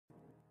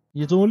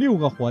一周6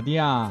个火碟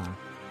啊，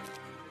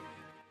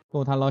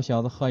够他老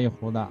小子喝一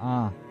壶的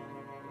啊。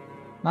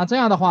那这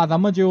样的话，咱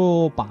们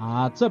就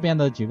把这边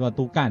的几个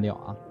都干掉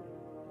啊。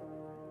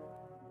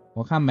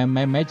我看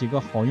买几个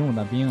好用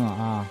的兵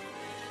啊，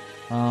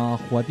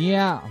火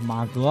碟、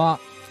马格、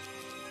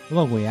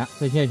恶鬼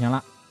这些就行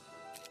了，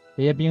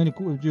这些兵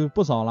就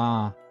不少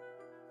了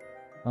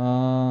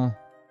啊。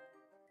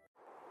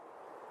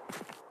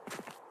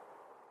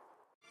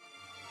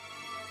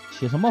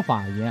起什么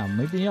法爷啊？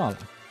没必要了，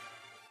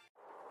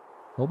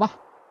走吧。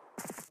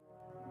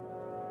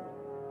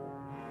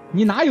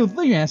你哪有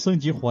资源升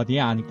级火碟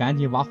啊？你赶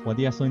紧把火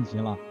碟升级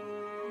了，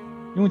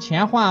用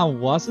钱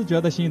换，我是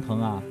觉得心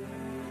疼啊。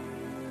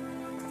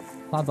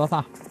杀得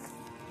杀！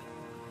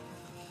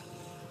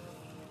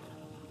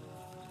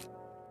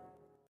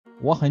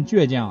我很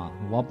倔强啊，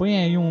我不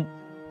愿意用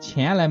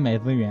钱来买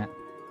资源，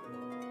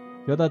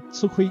觉得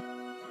吃亏。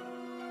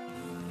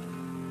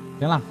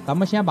行了，咱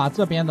们先把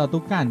这边的都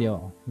干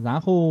掉，然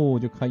后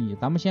就可以。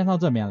咱们先上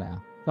这边来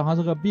啊，这还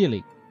是个壁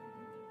垒，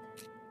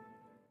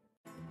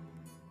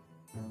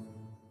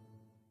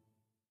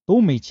都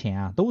没钱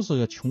啊，都是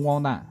个穷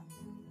光蛋。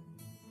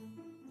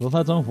紫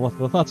色征服，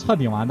紫色彻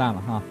底完蛋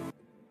了哈。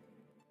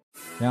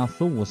这样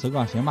40-50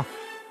个行吧。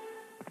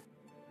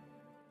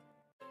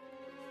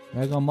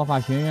来个魔法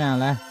学院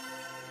来，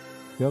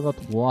学个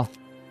土。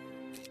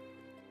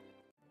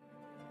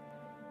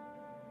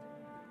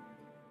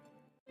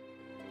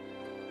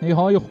哎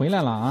好，又回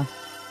来了啊！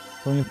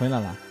终于回来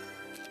了，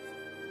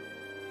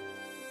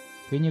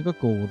给你个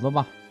狗子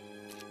吧。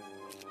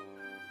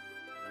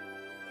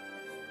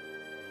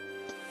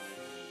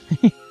嘿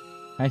嘿，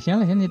哎，行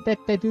了行了，你带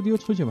丢丢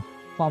出去吧，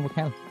放不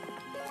开了。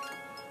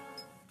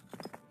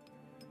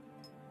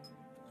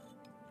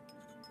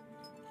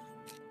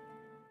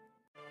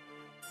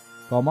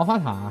搞魔法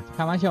塔，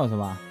开玩笑是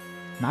吧？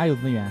哪有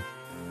资源？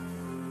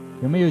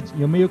有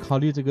没有考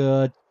虑这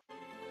个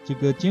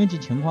经济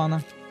情况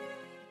呢？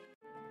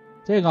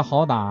这个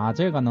好打，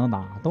这个能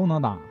打，都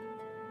能打。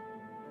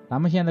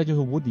咱们现在就是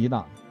无敌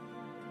的。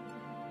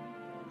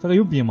这个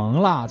有比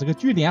蒙了，这个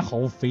据点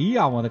好肥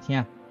呀！我的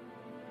天，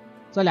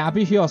这俩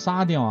必须要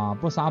杀掉啊，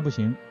不杀不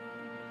行。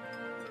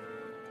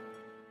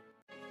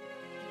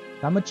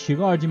咱们起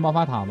个2级魔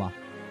法塔吧，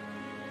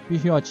必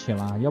须要起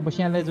了，要不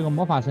现在这个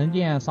魔法神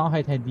殿伤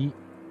害太低。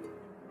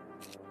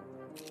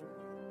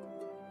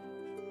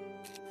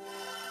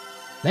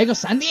来个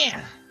闪电，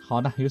好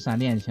的，有闪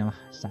电就行了。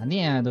闪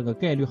电这个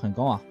概率很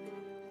高啊。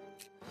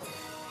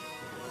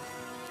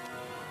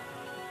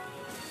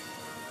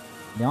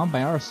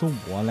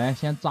225，来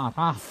先炸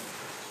他。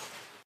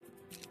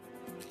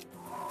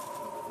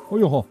哎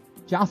呦吼，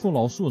加速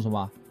老树是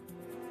吧？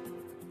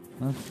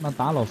那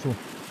打老树。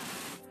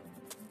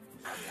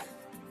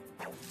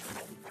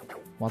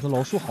哇，这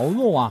老树好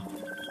肉啊，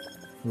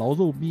老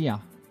肉逼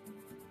啊！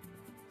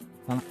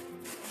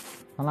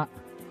好了，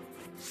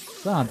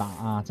这样打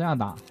啊，这样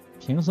打，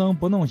平生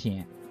不弄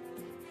险。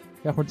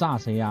这会儿炸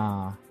谁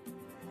呀？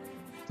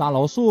炸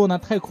老树那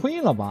太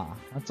亏了吧？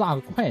炸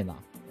个快的。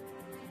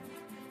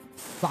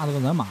炸这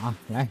个人马，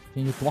来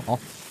进去躲好。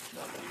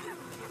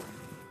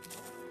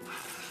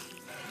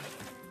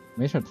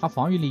没事，他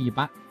防御力一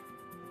般。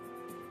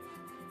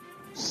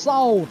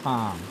烧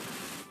他！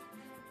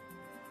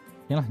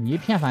行了，你一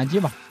片反击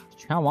吧，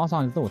拳王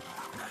上去揍他。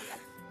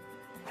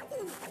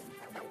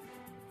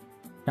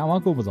拳王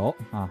够不着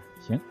啊，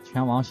行，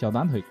拳王小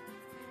短腿。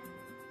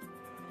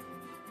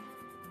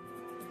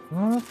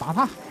打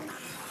他！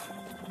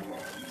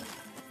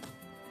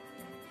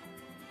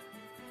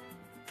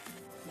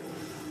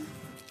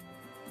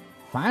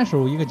反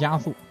手一个加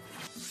速，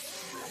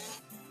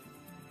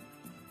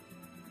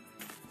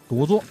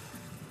堵住。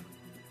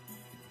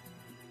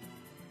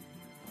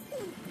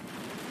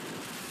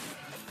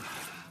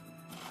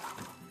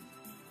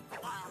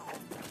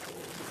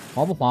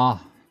滑不滑？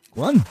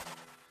滚！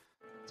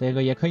这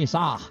个也可以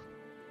杀。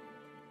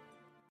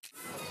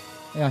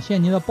哎呀，谢谢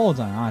您的抱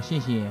枕啊，谢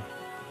谢。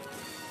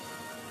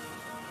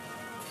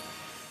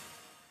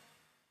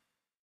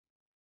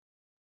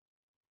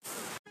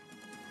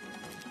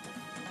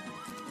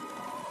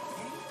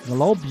这个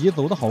老比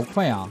走的好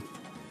快啊！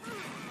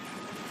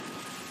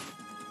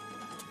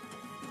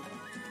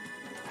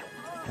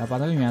来把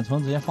这个远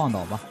程直接放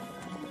倒吧，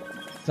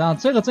这样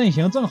这个阵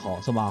型正好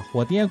是吧？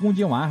火蝶攻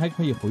击完还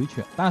可以回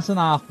去，但是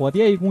呢，火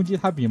蝶一攻击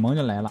他比蒙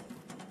就来了，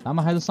咱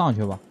们还是上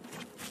去吧。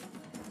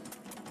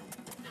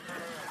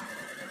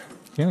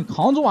行，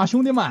扛住啊，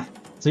兄弟们！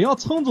只要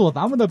撑住，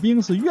咱们的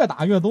兵是越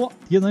打越多，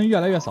敌人越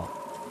来越少。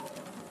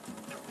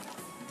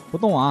不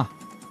动啊，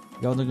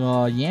要这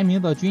个严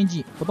明的军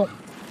纪，不动。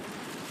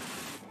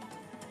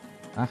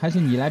啊，还是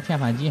你来骗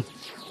反击。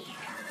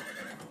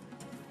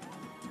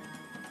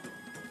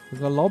这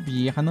个老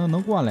比还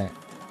能过来，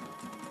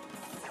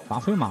打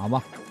飞马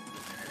吧。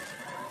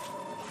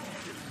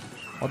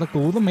我的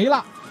狗子没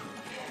了，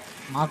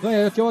马哥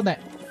也要交代。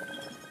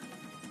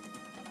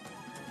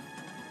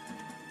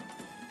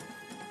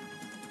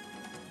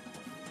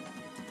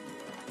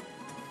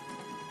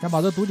先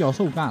把这独角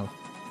兽干了。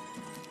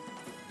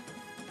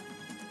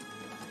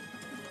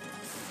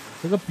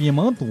这个闭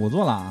门堵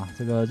住了啊，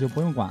这个就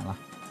不用管了。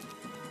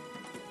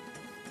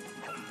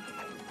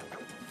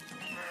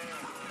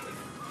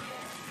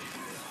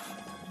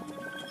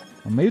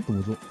没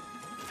堵住，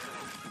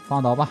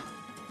放倒吧。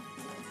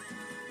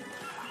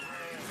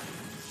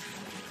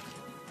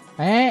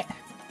哎，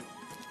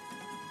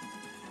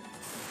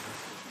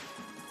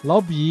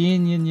老比，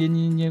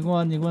你给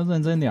我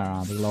认真点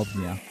啊！这个老比，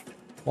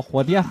我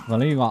火爹死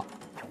了一个，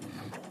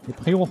你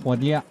赔我火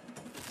爹。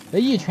这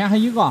一拳还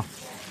一个，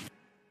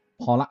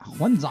好了，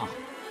混账，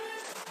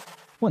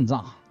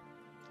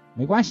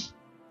没关系，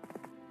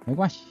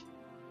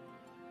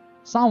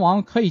伤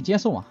亡可以接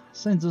受啊，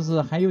甚至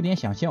是还有点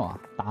想笑啊，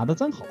打得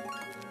真好。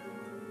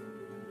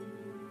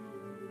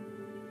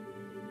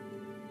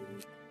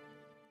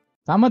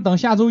咱们等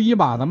下周一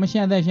吧，咱们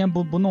现在先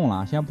不弄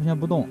了，先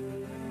不动。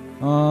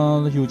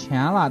有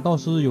钱了，到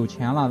时有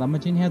钱了，咱们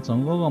今天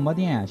整个恶魔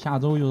店，下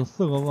周有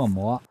4个恶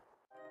魔，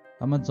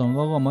咱们整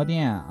个恶魔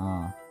店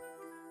啊，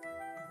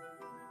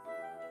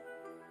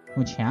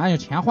用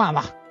钱换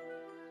吧，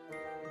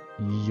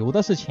有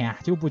的是钱，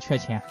就不缺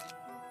钱。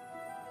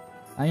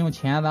咱用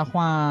钱，咱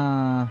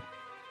换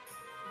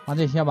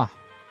这些吧。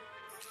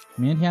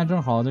明天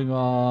正好这个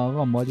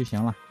恶魔就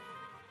行了。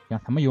行，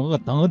他们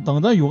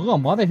等着有恶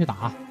魔再去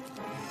打。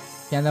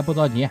现在不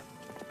着急，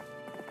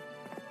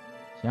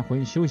先回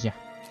去休息。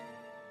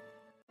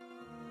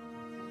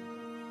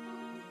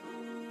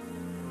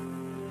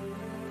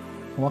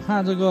我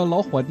看这个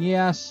老火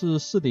爹是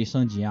得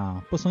升级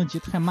啊，不升级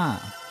太慢。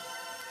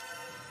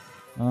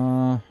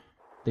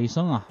得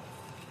升啊，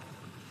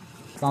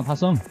让他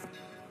升。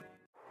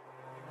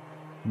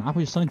拿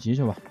回去升级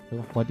去吧，这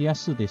个火爹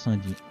是得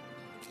升级，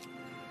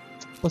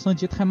不升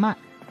级太慢。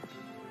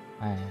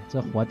哎，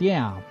这火爹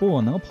啊，不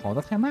能跑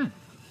得太慢。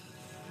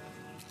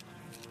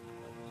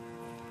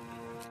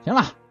行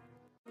了，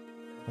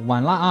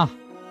稳了啊！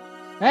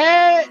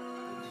哎，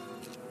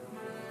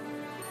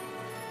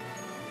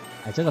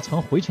这个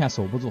城回去还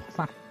守不住，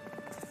算了，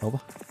走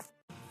吧。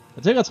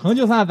这个城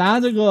就算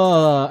咱这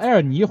个埃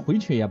尔尼回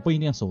去也不一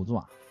定守住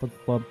啊，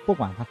不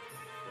管他，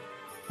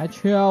还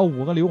缺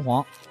5个硫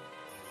磺。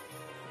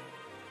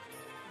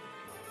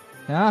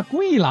啊，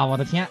贵了，我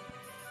的天！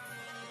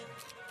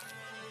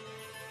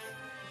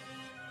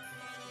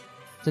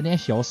这点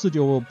小事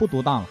就不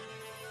独当了，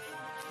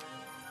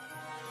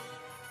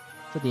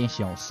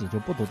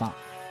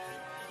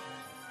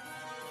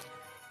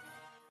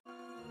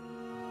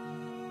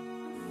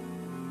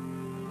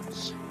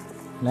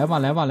来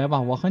吧，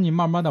我和你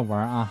慢慢的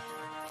玩啊。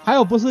还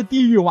有不是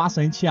地狱挖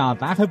神器啊，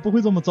咱还不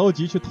会这么着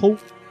急去偷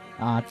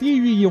啊。地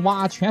狱一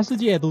挖，全世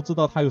界都知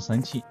道它有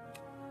神器。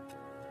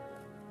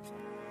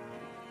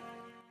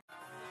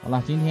好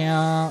了，今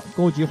天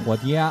勾集火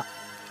爹。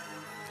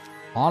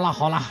好了，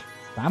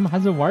咱们还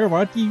是玩一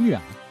玩地狱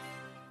啊。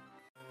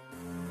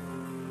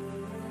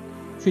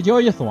去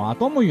交易所啊，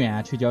多么远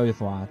啊！去交易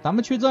所啊，咱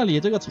们去这里，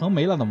这个城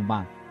没了怎么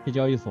办？去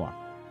交易所，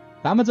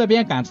咱们这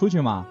边赶出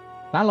去吗？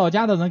咱老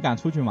家的人赶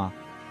出去吗？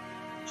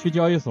去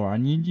交易所，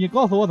你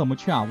告诉我怎么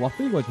去啊？我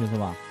飞过去是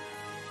吧？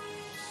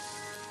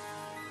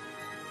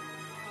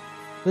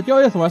这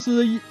交易所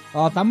是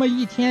咱们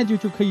1天就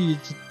可以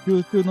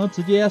就能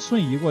直接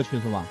瞬移过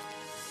去是吧？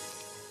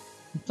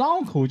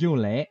张口就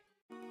来。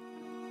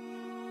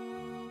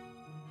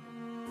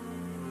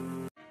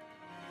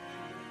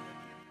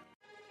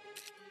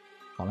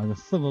好了，有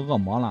4个恶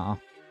魔了啊！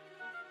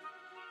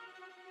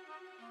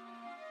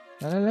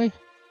来，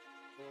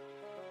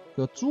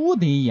这猪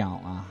得养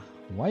啊，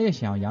我也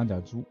想养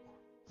点猪。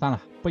算了，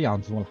不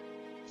养猪了，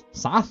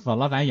啥死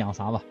了咱养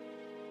啥吧。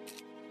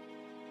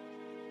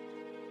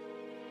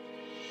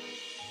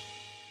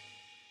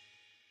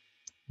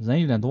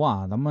人有点多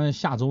啊，咱们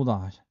下周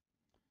的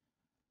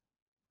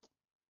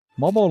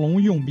魔暴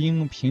龙用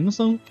兵平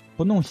生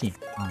不弄险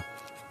啊。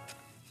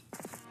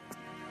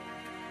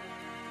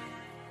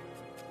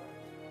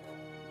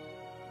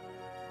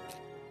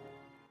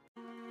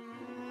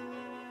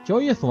交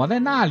易所在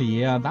那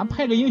里，咱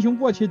派个英雄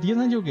过去，敌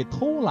人就给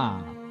偷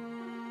了。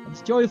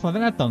交易所在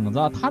那等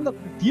着，他的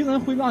敌人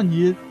会让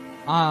你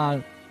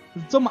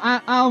这么安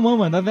安稳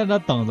稳的在这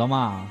等着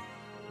吗？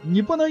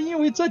你不能因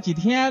为这几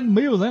天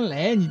没有人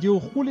来，你就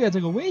忽略这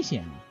个危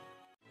险。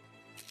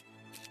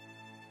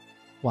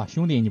哇，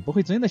兄弟，你不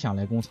会真的想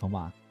来攻城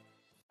吧？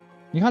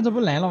你看这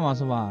不来了吗？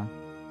是吧？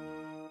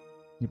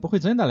你不会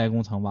真的来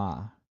攻城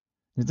吧？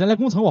你真来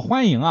攻城，我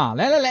欢迎啊！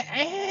来，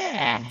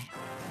哎。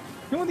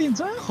兄弟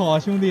真好，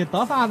兄弟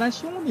得啥咱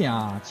兄弟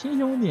啊，亲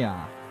兄弟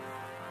啊！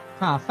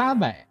看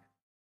300，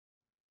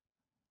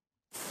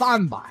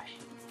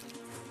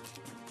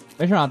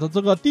没事啊，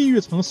这个地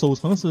狱城守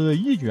城是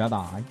一绝的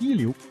啊，一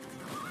流，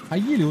还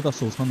一流的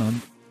守城能力，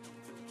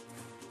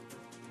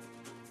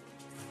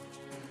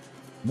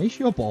没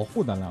需要保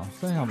护的了，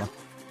这样吧。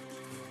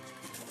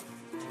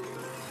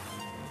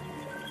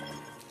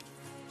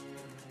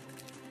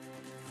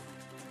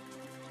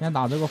先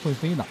打这个会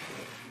飞的。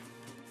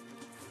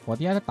我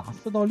爹打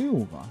4到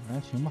6个，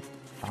行吧，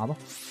打吧。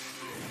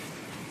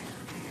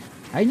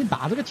哎，你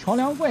打这个桥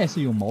梁怪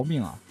是有毛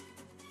病啊！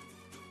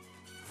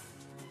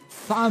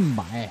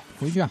 300，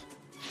回去。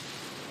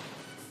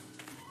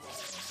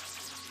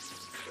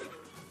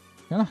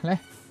行了，来，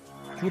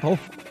猪头。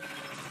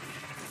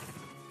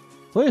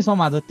所以说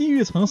嘛，这地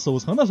狱城守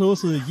城的时候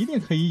是一定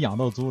可以养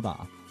到猪的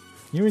啊，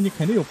因为你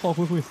肯定有炮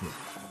灰会死。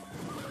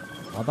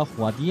我的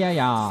火蝶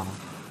呀，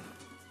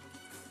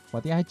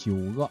火蝶还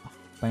9个，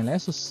本来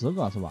是10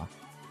个是吧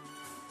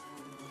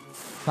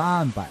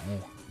？300。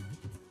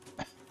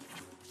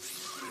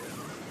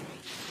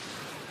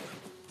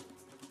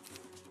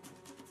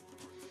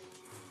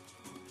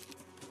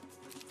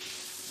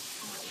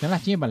行了，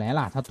进不来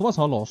了，他多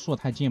少老树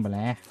他进不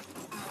来。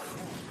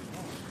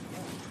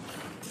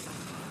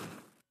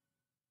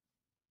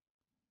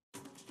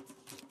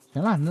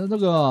行了，那这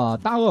个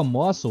大恶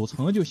魔守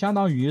城就相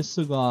当于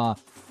是个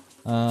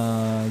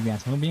远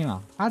程兵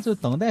啊，他这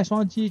等待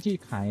双击去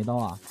砍一刀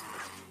啊，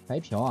白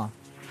嫖啊！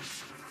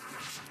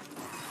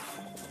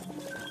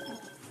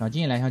想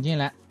进来，想进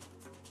来，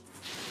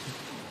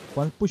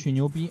我不许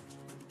牛逼！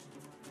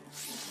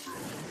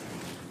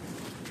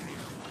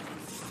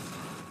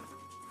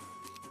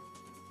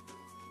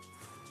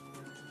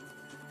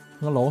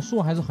这个老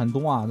树还是很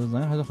多啊，这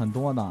人还是很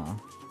多的啊，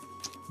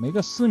没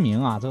个失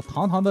明啊，这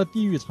堂堂的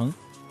地狱城。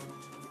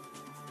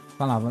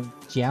算了，我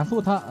减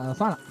速它，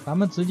算了，咱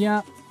们直接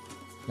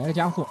来个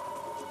加速。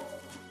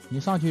你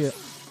上去，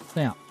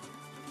这样，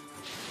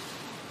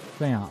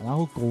然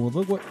后狗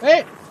子过，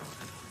哎，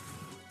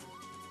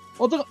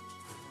哦，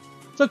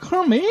这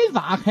坑没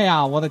砸开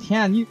啊！我的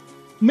天，你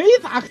没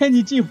砸开，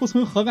你进护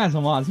城河干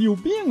什么？有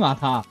病啊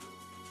他！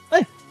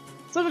哎，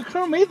这个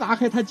坑没砸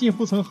开，他进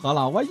护城河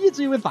了。我一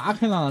直以为砸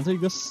开了，这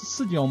个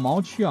视角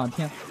盲区啊！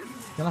天，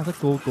行了，这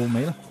狗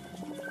没了。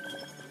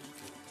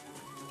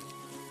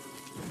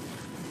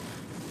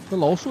这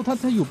老树他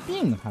有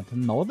病，他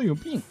脑子有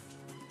病，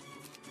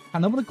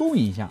看能不能勾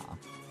引一下啊？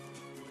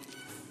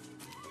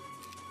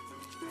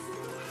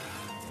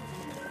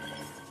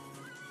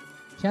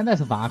现在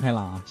是砸开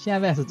了啊！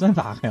现在是真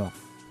砸开了。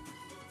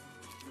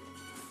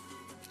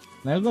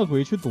来，恶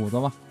鬼去堵着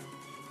吧。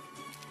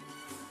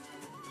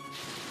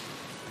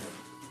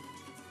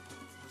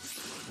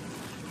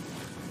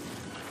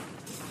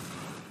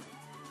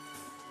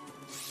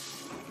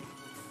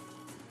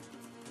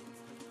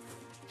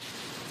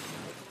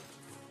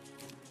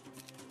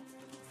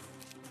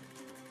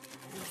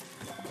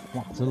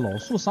哇，这老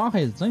树伤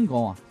害是真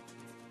高啊！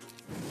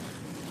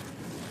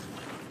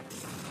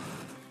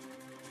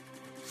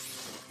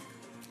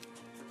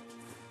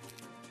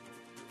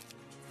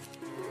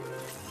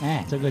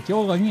哎，这个交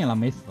厄运了，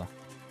没死。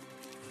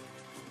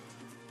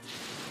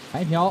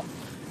白嫖，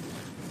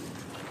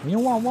我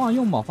用忘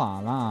用魔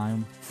法了，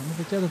咱们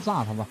就接着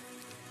炸他吧。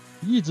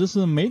一直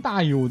是没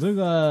大有这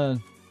个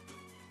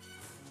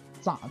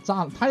炸，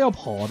他要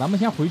跑，咱们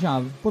先回去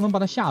啊，不能把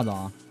他吓着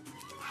啊。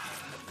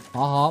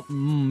好，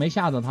没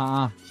吓着他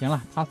啊。行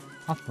了，他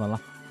死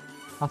了，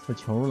他死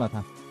球了，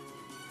他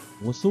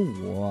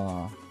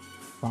55，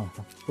算了，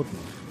不赌，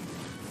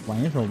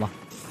玩一手吧。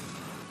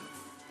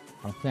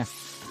好，这样。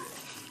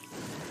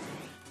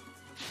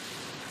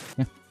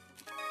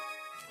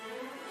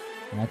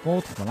来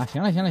高土了，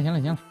行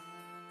了，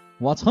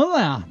我承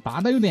认啊，打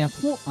的有点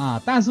粗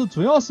啊，但是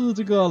主要是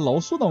这个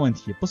老树的问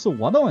题，不是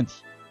我的问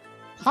题。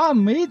他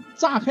没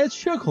炸开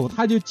缺口，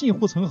他就进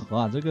护城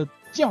河，这个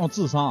降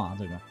智商啊，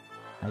这个，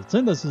哎，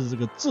真的是这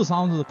个智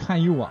商是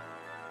堪忧啊。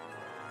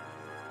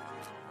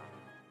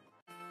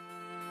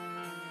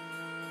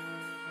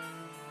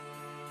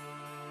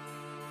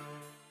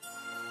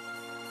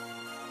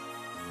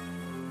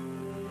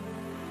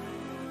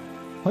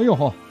哎呦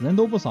吼，人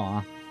都不少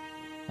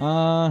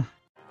啊，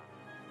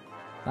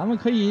咱们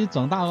可以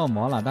整大恶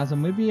魔了，但是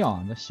没必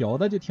要，这小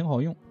的就挺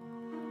好用。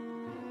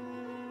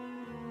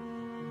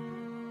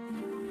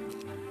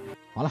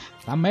好了，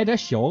咱买点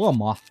小恶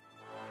魔，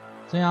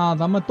这样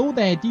咱们都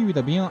带地狱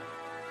的兵。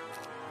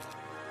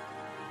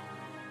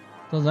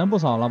这人不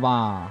少了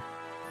吧？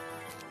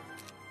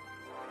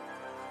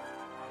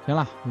行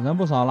了，人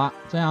不少了，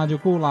这样就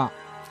够了。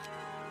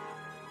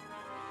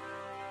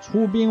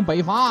出兵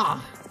北伐。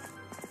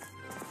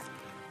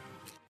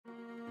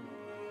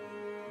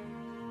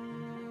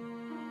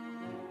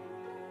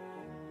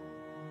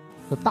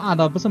这大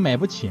的不是买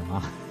不起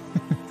吗？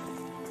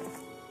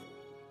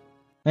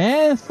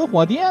哎，撕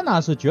火蝶那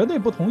是绝对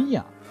不同意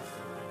啊！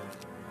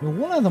你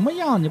无论怎么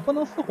样，你不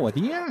能撕火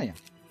蝶呀！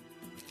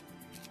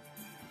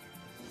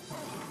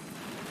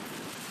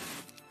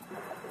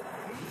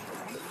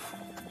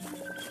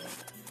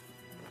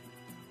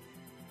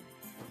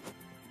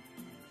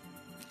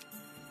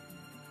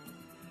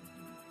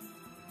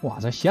哇，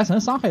这邪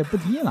神伤害不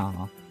低了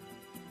啊！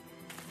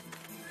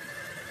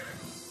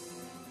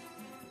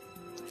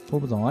抽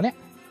不着了。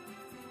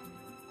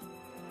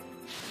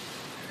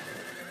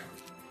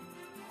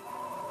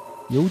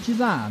游击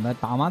战，那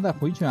打完再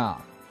回去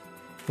啊，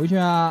回去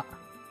啊，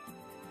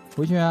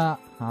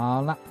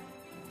好了。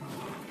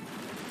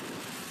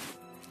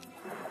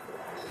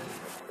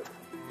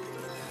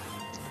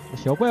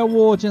小怪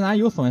物既然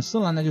有损失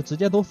了，那就直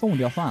接都送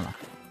掉算了。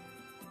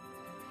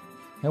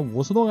还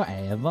50多个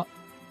矮子，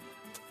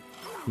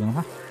顶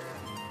他。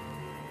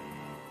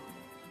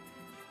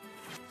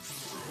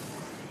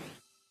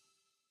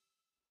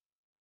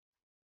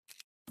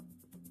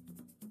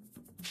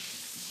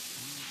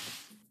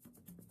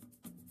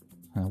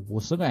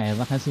50个矮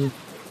子还是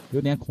有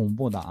点恐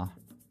怖的啊。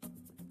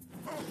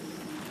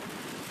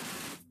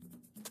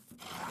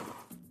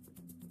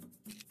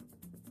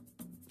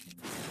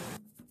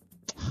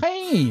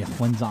嘿，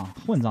混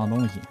账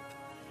东西！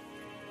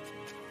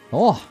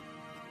哦，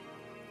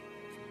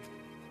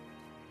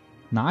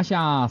拿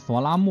下索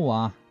拉木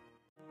啊！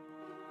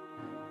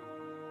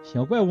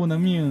小怪物的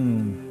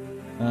命，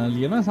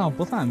理论上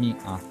不算命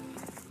啊。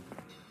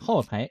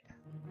耗材。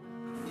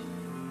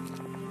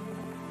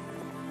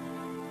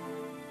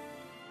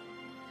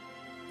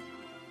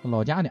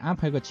老家得安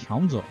排个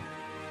强者。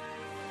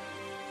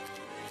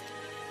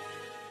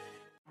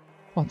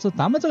哇，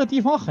咱们这个地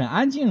方很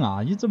安静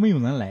啊，一直没有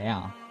人来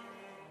啊。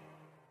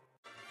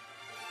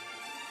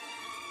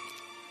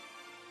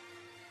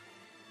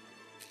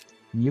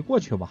你过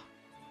去吧，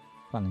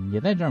算了，你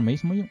在这儿没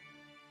什么用，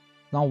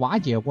让瓦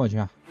姐过去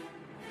啊。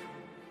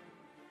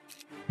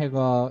派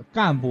个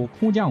干部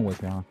空降过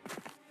去啊。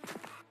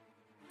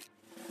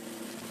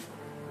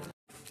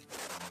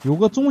有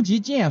个终极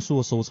剑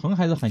术守城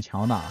还是很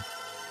强的，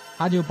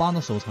他就帮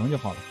着守城就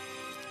好了。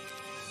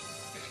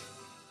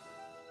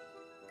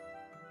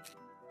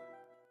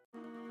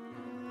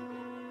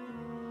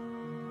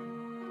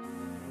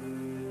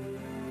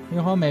一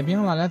会儿买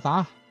兵了，来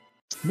砸！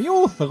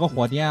又死个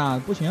火电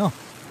啊！不行，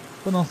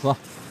不能死。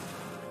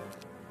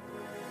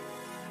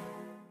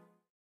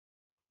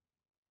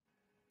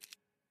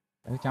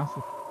来个加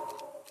速。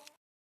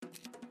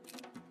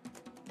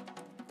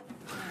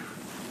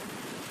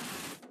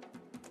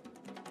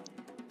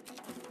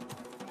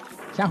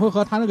下回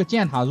合他那个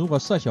箭塔如果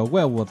射小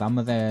怪物，咱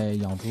们再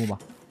养猪吧。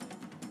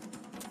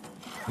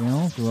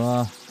0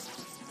死，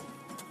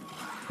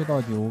推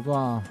到9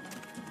个，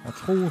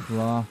抽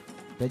死，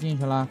别进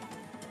去了。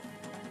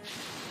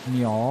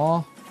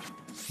秒，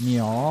你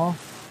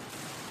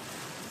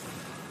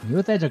又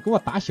在这给我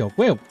打小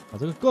怪物，我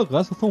这个哥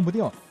哥是送不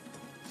掉。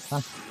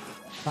算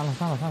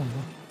了，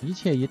一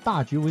切以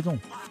大局为重。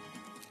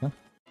行。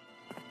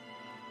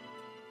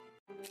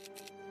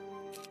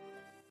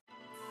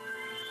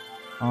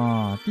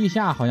啊，地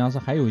下好像是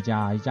还有一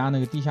家那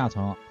个地下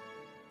城。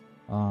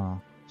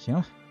啊，行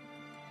了，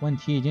问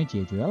题已经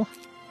解决了。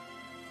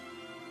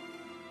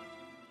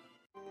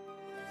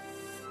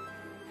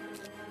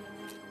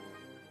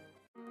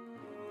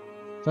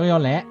这个要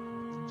来，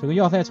这个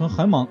要塞城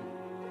很猛，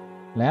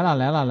来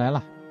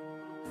了，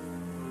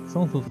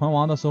生死存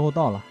亡的时候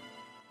到了。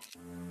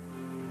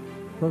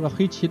这个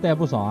黑旗带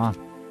不少啊，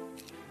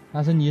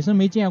但是你是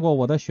没见过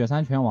我的雪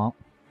山拳王，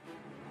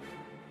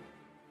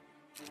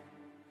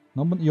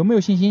有没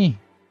有信心？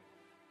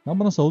能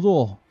不能守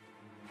住？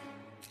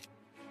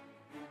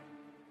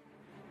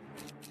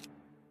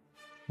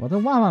我这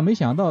万万没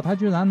想到，他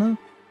居然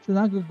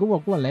给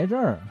我来这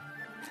儿，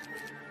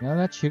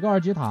来起个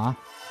2级塔。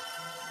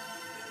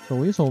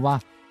守一守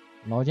吧，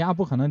老家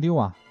不可能丢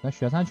啊！咱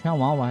雪山拳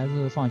王我还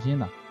是放心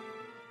的。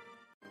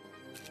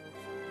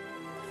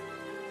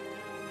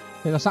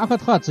这个沙克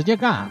特直接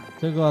干，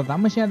这个咱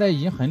们现在已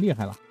经很厉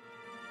害了。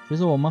其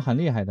实我们很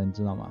厉害的，你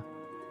知道吗？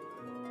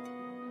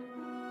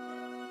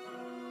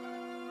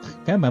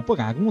根本不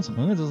敢攻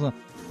城，这是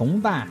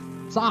怂蛋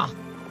炸。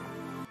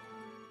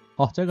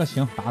好，这个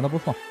行，打得不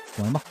错，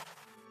稳吧。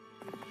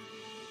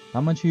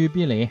咱们去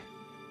壁垒。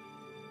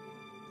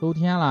周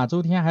天了，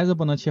周天还是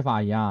不能起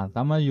法仪啊！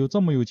咱们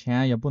这么有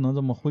钱，也不能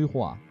这么挥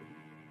霍啊。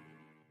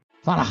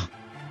算了，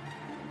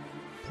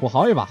土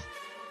豪一把，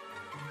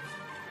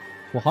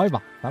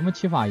咱们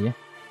起法仪。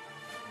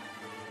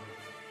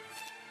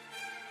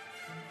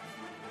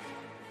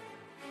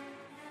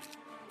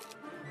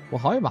土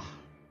豪一把，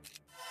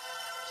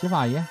起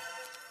法仪。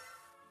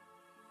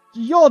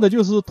要的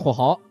就是土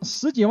豪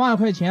，10几万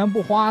块钱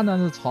不花，那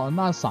是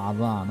那傻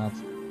子啊，那。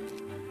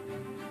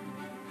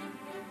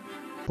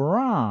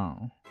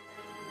Brown。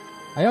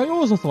哎呀，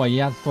又是索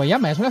爷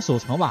买出来守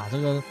城吧。这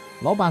个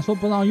老板说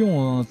不让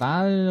用，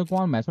咱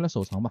光买出来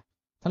守城吧。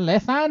他来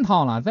3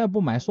趟了，再不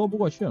买说不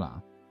过去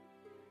了，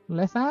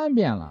来3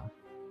遍了。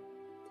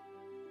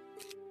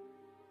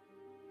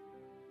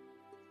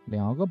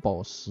2个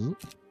宝石，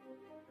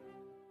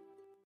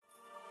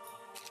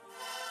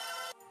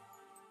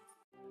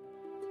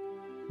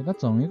给他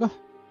整一个。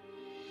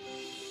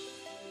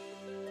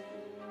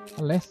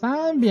他来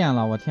3遍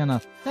了，我天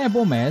哪！再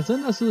不买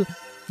真的是。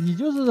你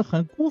就是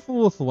很辜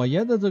负索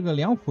爷的这个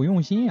良苦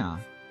用心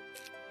啊！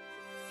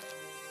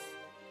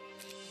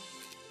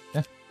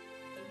行，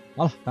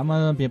好了，咱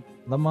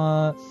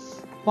们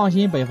放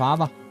心北伐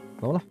吧，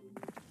走了。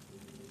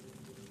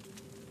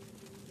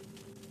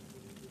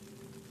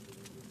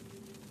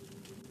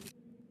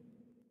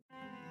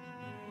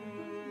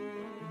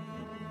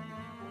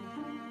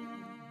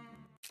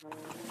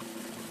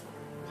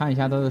看一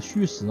下他的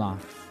虚实啊，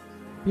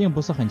并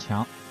不是很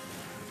强。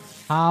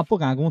他不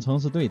敢攻城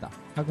是对的，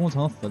他攻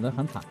城死得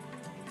很惨。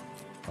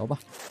走吧，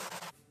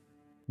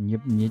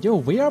你就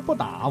围而不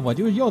打，我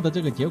就要的这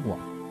个结果。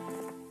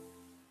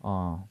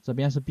哦，这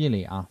边是壁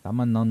垒啊，咱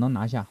们能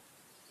拿下。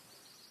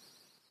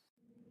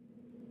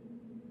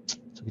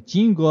这个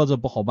金哥这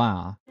不好办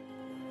啊，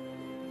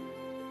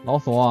老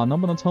索能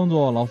不能撑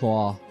住？老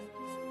索，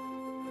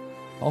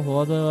老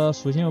虎这个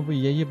属性不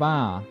也一般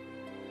啊，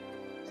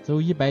只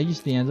有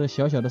110点这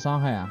小小的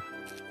伤害啊。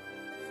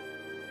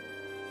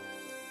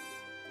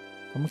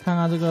咱们看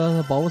看这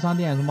个宝物商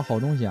店有什么好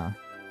东西啊？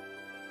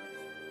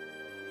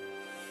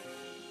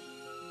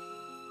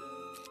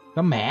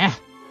要买，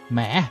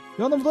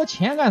要那么多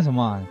钱干什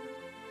么？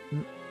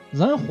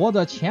人活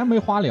着钱没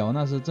花了，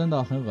那是真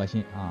的很恶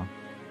心啊！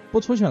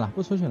不出去了，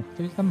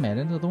就他买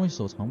的这东西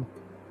守城吧。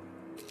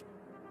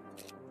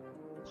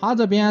他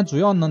这边主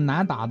要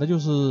难打的就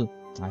是，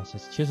哎，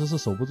其实是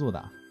守不住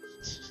的，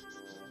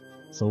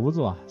守不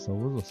住，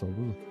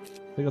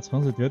这个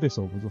城市绝对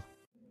守不住。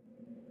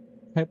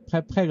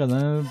派个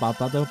人把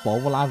这个宝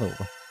物拉走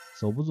吧，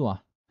守不住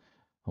啊！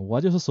我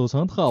就是守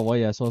城特，我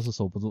也说是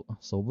守不住啊！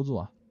走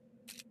吧。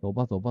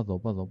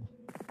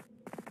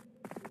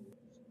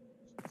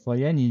索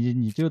爷，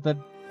你就在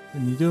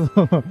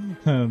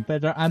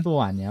这儿安度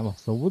晚年吧，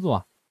守不住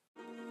啊！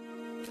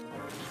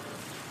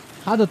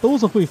他这都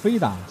是会飞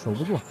的，守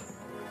不住。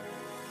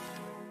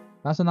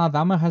但是呢，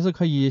咱们还是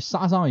可以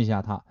杀伤一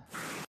下他。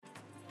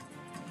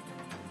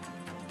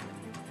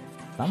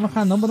咱们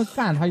看能不能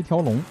干他一条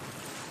龙。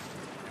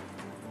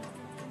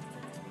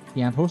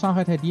点头伤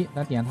害太低，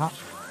咱点他。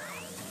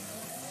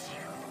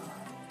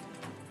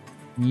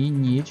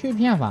你去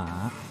骗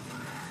反，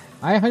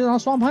哎，还是让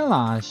双喷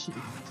了，输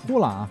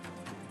了啊，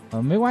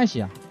没关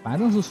系啊，反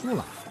正是输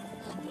了。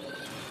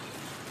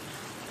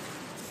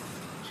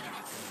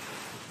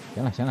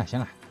行了，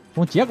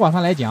从结果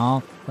上来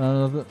讲，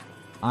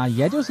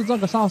也就是这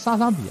个杀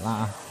伤比了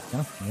啊。行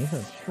了，没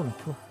事，输了。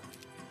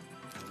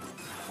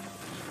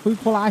灰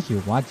库拉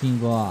朽啊，金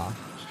哥。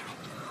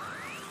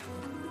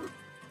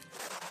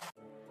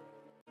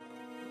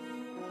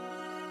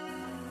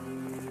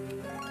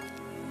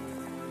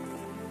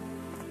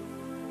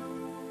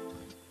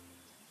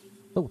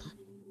逗他，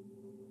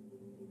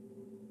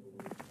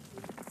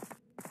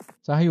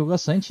这还有个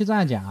神奇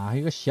战甲，还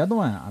有个邪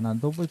盾啊，那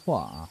都不错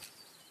啊。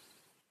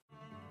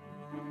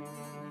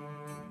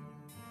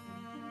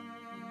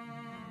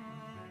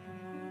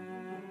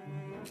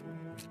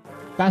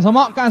干什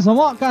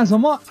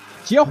么？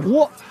截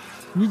胡！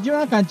你居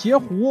然敢截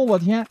胡！我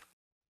天！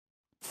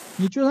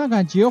你居然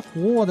敢截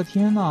胡！我的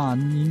天哪！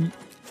你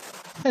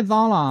太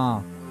脏了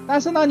啊！但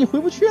是呢，你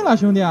回不去了，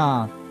兄弟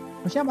啊！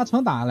我先把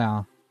城打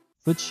了，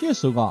是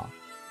70个。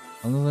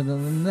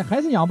那还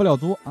是养不了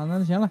猪啊！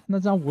那行了，那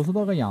这样50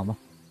多个养吧。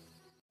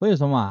所以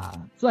说嘛，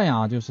这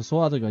样就是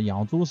说这个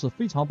养猪是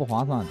非常不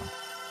划算的。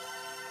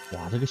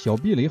哇，这个小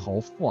壁垒好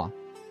富啊！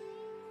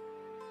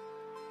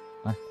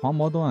哎，狂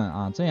魔盾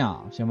啊，这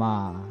样行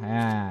吧？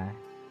哎，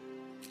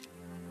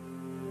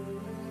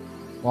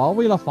我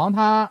为了防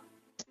他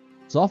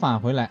折返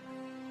回来，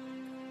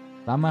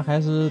咱们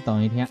还是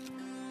等一天。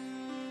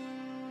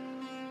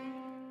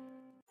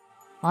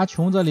阿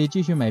琼这里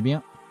继续买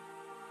兵。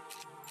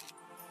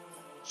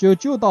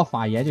就到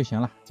法爷就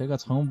行了，这个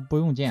城不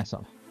用建设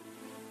了，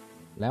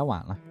来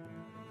晚了。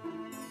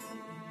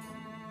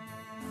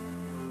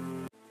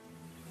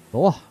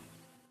走，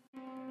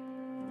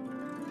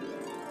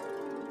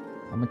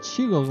咱们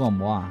7个恶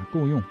魔啊，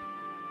够用。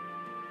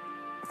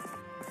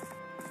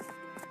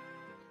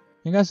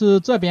应该是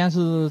这边，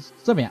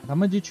咱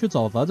们就去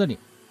沼泽这里。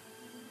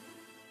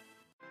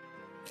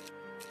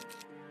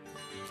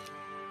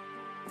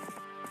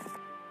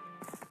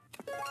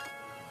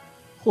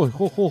嚯！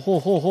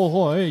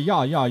哎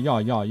呀！来，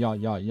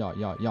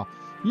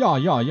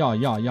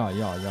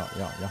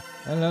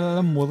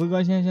母子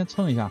哥先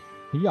蹭一下。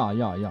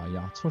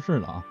呀！出事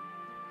了啊！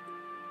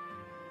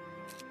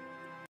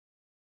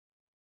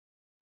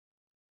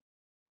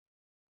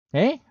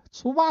哎，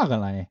出 bug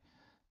了哎！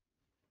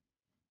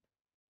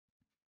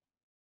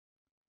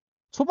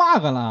出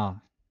bug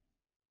了！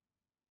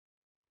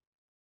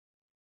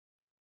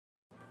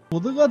母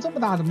子哥这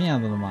么大的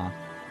面子的吗？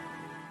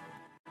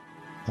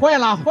坏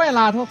了，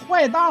他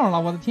坏档了，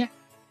我的天！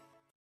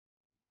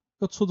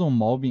就出这种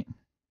毛病。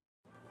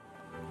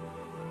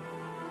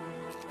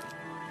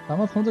咱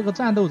们从这个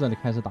战斗这里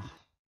开始打。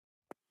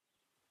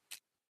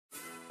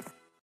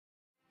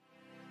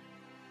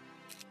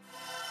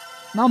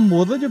那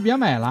母子就别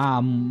买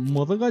了，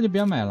母子哥就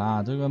别买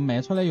了，这个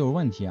买出来有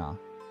问题啊。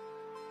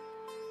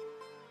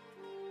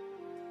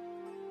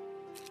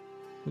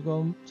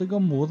这个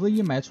母子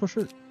一买出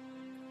事。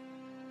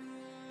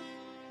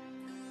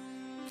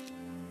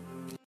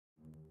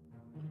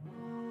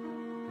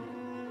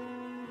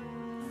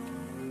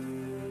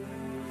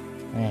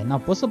哎，那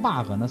不是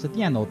bug， 那是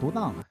电脑读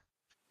档啊。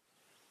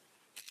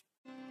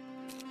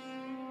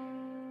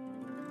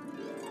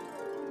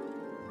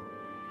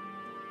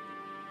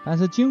但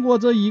是经过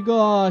这一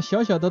个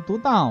小小的读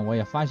档，我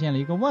也发现了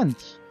一个问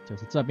题，就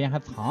是这边还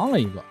藏了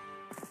一个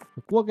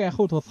锅盖，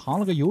后头藏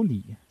了个有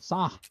理，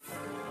杀！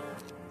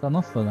这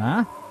能死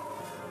人？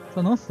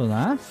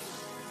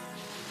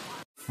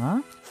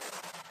啊！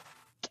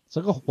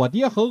这个火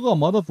爹和恶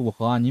魔的组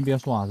合，您别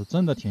说啊，是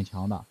真的挺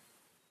强的。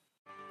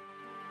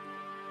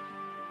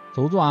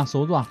守住啊，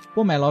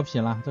不买老匹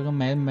了，这个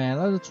买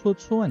了出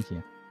问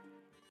题。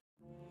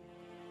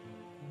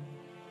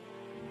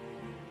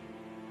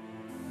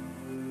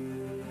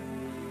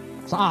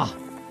杀！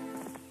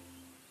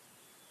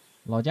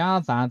老家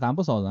攒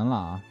不少人了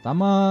啊，咱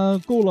们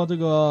够了这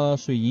个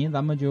水银，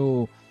咱们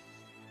就，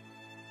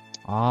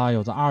哎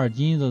呦，这2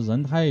斤这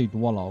人太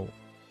多了，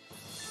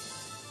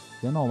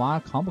别闹娃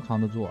扛不扛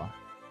得住啊？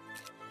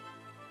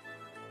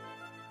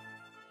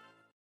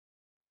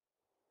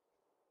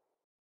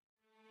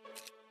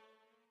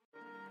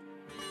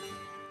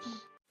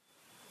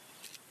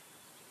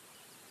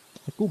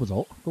够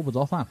不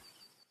着算了，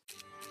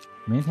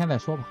明天再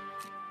说吧。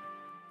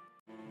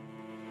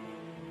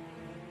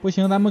不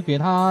行，咱们给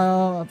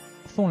他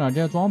送点这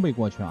些装备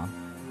过去啊。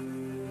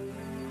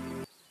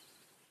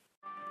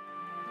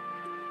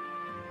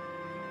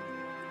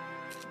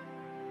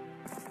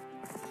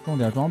送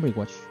点装备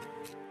过去。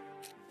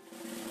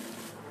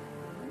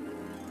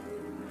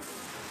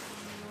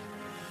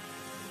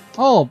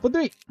哦，不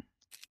对。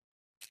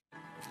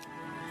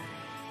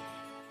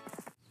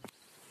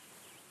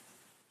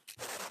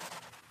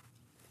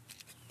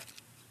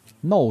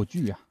闹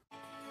剧啊！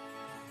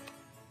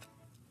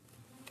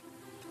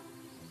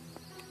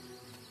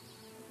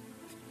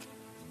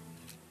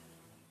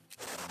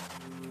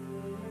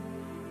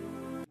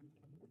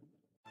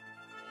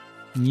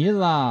妮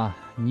子啊，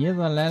妮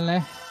子，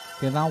来，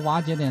给咱瓦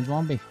解点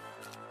装备，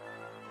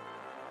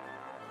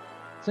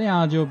这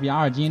样就比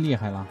2斤厉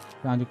害了，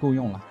这样就够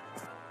用了。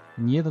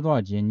妮子多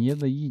少级？妮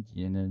子1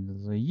级，那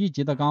1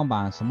级的钢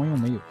板什么用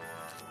没有？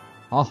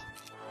好，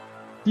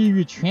地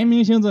狱全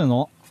明星阵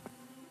容。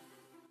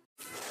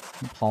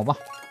你跑吧，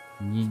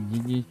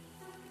你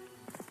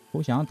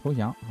投降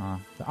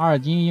啊！这2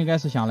斤应该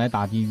是想来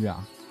打地狱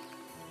啊，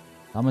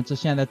咱们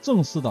现在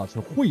正式的去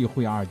会一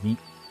会2斤。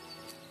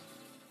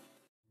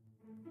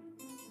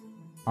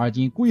2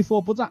斤龟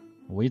缩不战，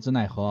为之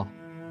奈何？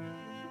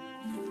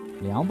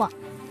凉吧，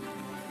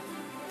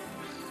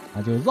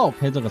那就绕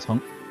开这个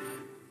城，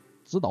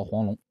直捣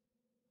黄龙。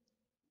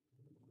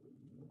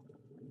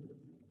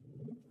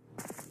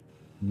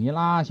米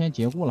拉先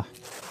解雇了，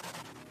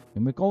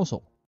有没有高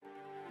手？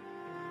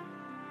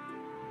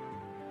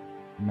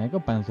买个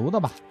本族的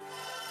吧。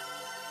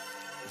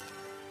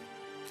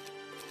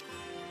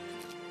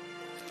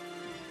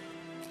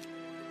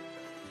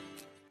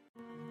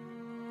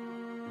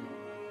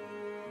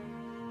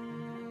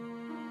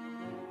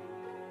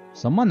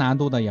什么难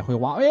度的也会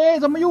挖？哎，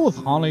怎么又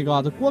藏了一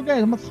个？这锅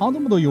盖怎么藏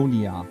这么多尤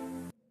里啊？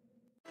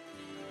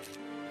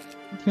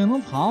挺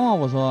能藏啊，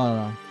我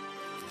说。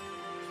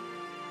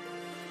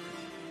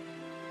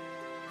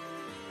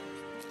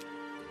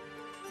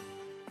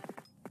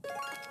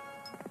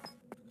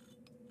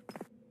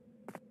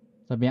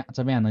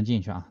这边能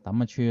进去啊，咱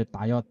们去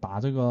要打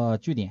这个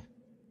据点。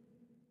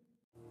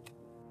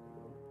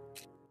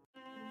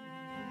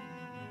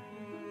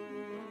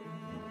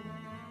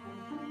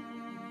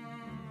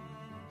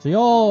只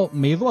要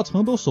每座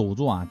城都守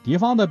住啊，敌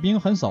方的兵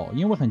很少，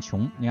因为很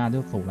穷，你看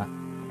就走了，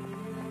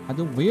他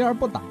就围而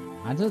不打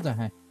啊，这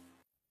还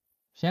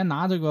先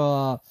拿这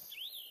个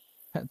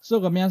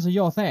边是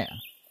要塞，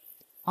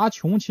阿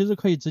琼其实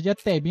可以直接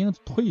带兵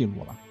退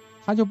路了，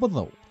他就不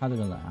走，他这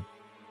个人。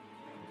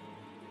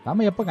咱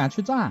们也不敢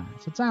去战，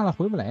是战了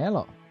回不来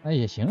了。哎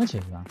也行，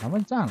其实咱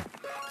们战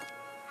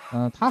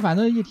了。他反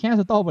正1天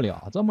是到不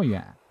了这么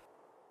远。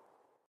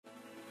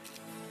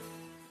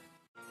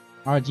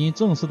2斤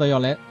正式的要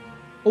来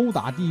殴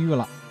打地狱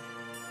了。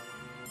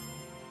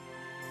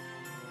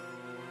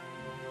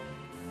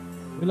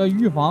为了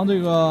预防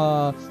这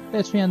个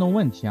再出现这种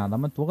问题啊，咱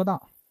们夺个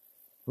档。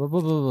不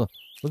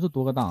是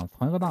夺个档，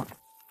存个档。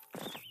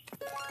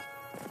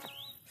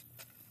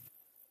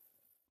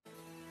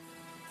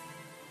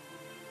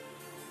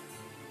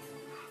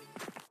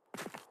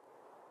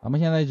咱们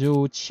现在只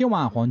有7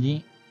万黄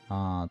金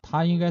啊，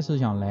他应该是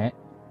想来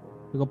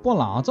这个布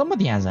朗这么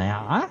点人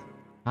呀？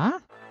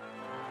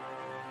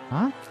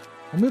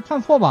我没有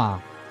看错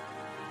吧？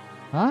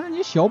啊，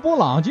你小布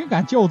朗竟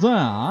敢叫阵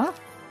啊？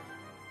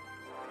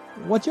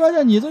我教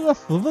教你这个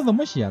死字怎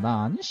么写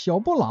的？你小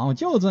布朗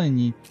叫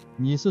阵，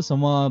你是什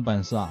么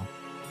本事啊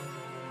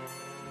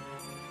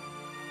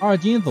？2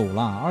斤走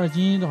了，2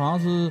斤好像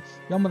是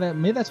要么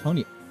没在城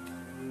里，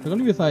这个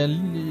绿色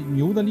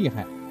牛的厉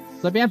害。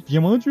这边比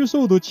蒙巨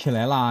兽都起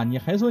来了，你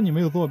还说你没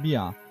有作弊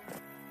啊？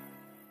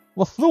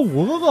我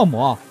15个恶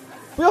魔，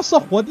不要射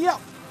火蝶，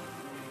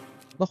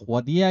这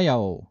火蝶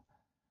哟！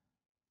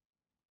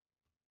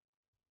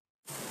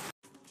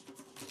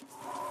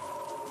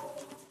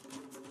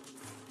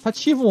他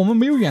欺负我们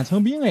没有远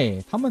程兵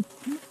哎，他们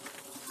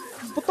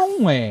不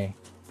动哎，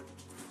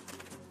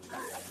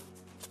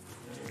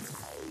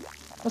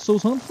他守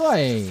城特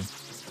哎。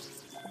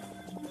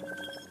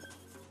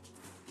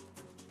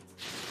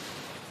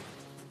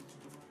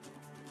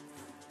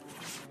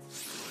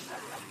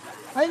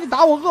哎，你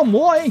打我恶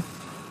魔哎！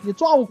你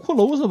抓我骷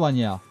髅是吧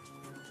你？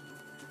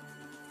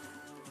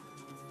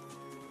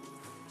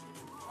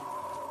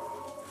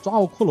抓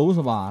我骷髅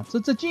是吧？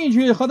这进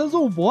去和他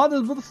肉搏，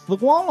这不是死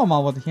光了吗？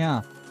我的天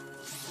啊！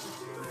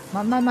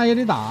那也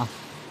得打，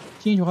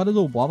进去和他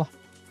肉搏吧。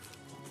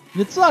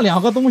你这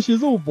2个东西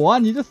肉搏，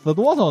你这死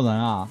多少人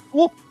啊？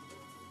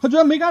他居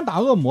然没敢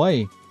打恶魔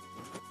哎！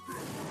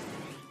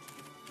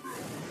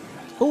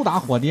都打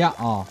火蝶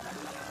啊！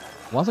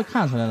我是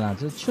看出来了，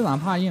这欺软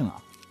怕硬啊！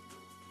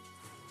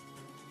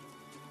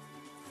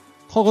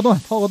掏个盾，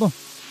掏个盾！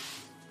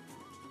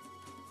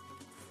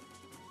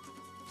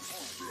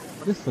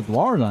得死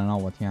多少人啊！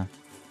我天！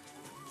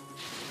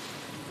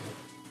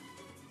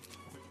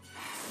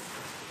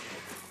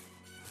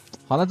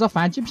好了，这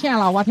反击骗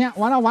了，我天，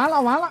完了完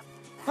了完了！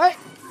哎，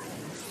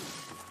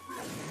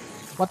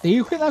我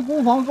得亏咱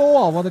攻防高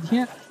啊！我的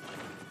天！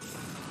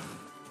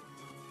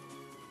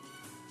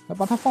来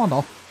把他放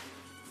倒，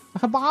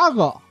还8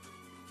个，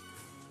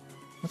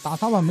打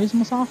他吧，没什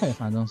么伤害，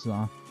反正是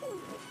啊。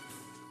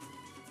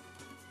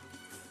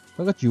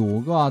这个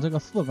9个，这个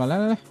4个，来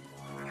来来，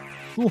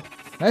猪，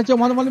来就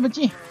往里面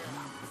进。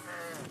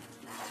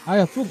哎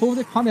呀，猪头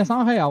得扛点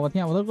伤害啊！我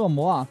天，我的恶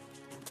魔啊！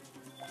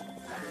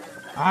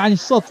啊，你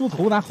射猪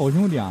头，咱好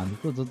兄弟啊！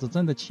这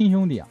真的亲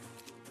兄弟啊！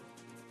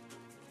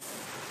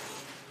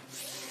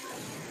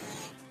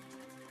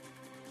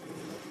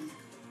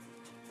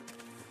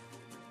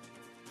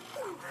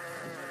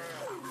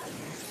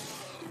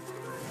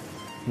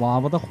哇，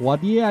我的火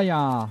蝶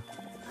呀！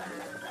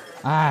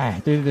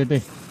哎，对对对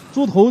对，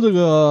猪头这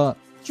个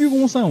居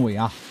功甚伟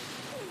啊！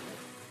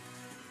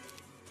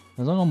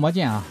扔个魔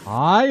剑啊！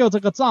哎呦，这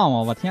个仗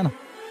啊，我天呐，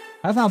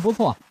还算不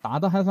错，打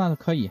的还算是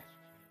可以。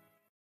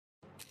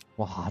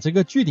哇，这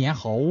个据点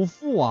好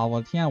富啊！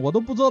我天，我都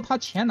不知道他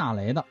钱哪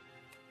来的。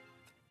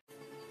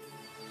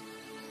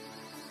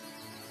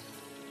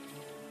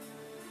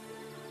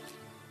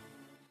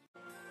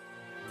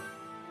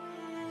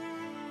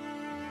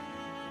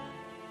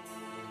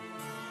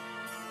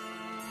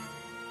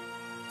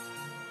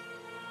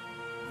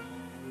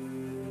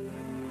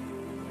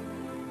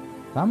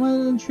咱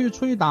们去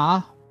出去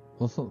打，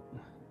不是？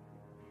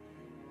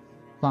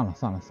算了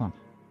算了算了，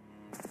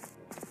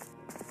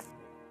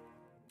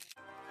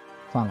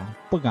算了，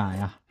不敢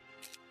呀，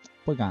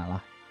不敢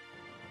了。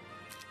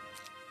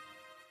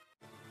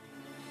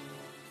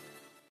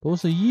都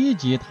是1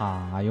级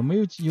塔，有没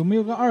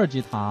有个2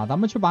级塔？咱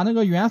们去把那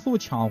个元素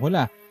抢回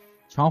来，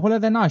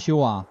在那修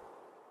啊！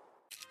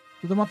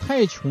这他妈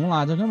太穷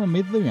了，这根本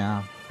没资源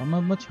啊！咱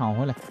们抢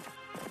回来。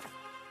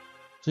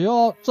只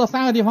要这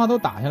3个地方都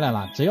打下来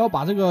了，只要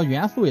把这个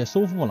元素也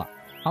收复了，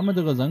他们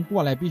这个人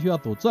过来必须要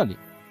走这里，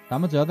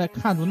咱们只要再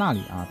看住那里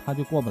啊，他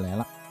就过不来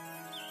了。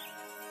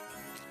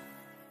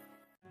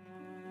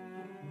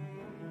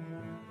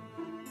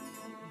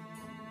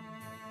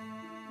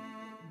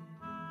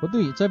不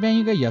对，这边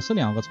应该也是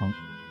2个城。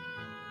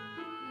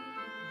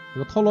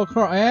这个托洛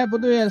克，哎，不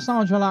对，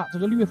上去了，这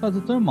个绿色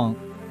是真猛，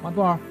完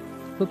多少？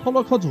这托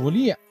洛克主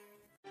力。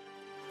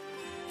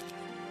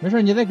没事，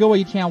你再给我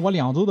1天，我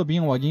2周的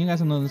兵，我应该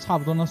是差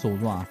不多能守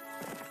住啊！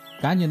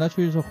赶紧的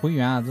去回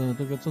援啊！这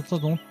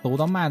种走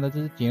得慢的，这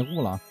是解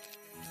雇了，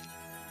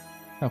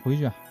快回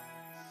去！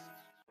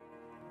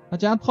那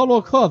既然特洛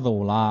克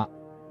走了，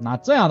那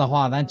这样的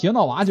话，咱杰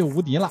诺娃就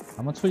无敌了，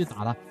咱们出去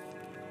打他。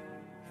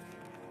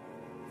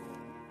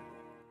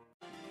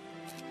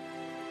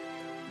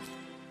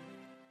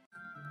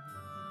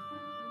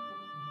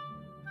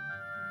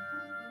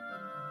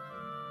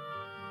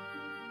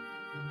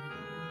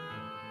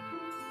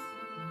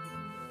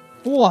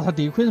哇，他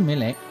得亏是没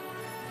来。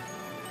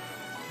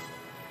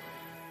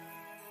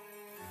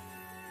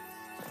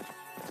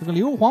这个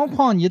硫磺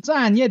矿你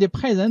占，你也得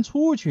派人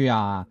出去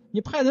呀，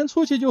你派人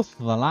出去就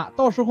死了，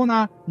到时候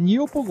呢，你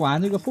又不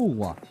管这个后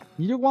果，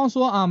你就光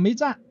说啊没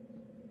占，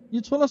你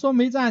除了说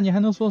没占，你还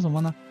能说什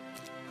么呢？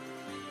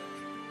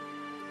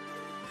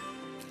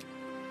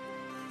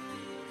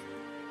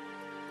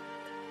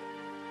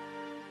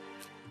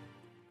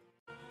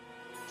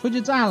出去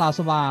占了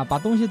是吧？把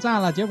东西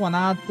占了，结果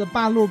呢，这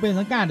半路被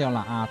人干掉了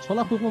啊！除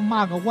了会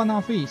骂个窝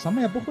囊废，什么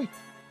也不会。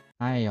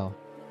哎呦，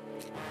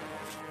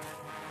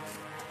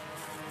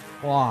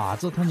哇，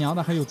这他娘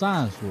的还有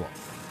战术！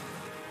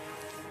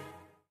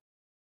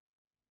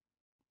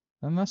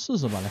咱们试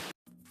试吧，来。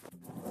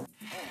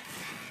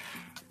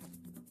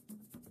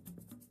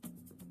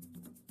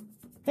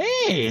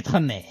哎，他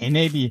奶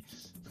奶的！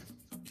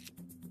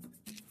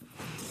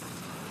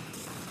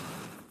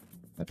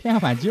骗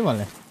反击吧，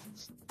来。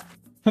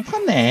他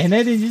奶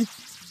奶的，你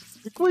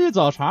故意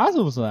找茬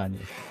是不是啊你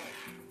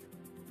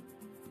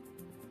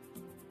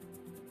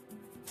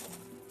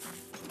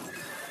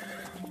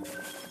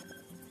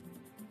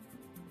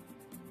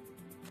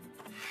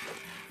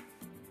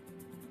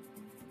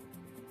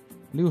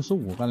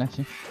？65个来，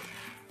行。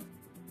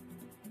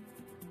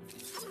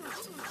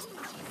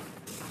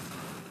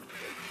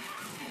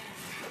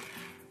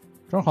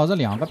正好这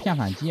2个骗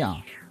反击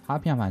啊，他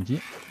骗反击，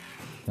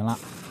行了。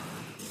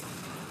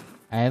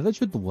矮子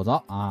去堵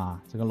着啊，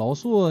这个老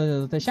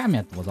树在下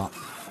面堵着，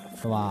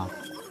是吧？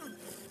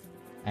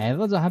矮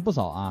子这还不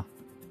少啊，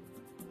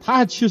他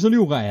还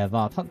76个矮子，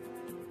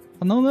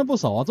他能人不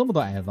少，这么多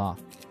矮子。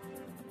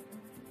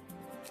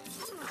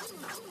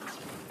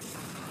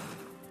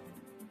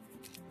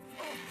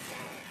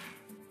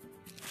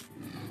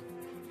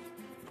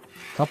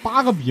这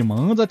8个比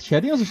蒙，这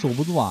铁定是守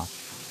不住啊！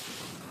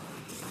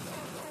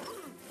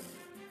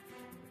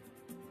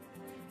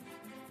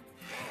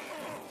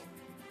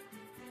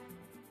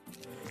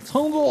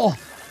撑住，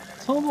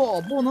撑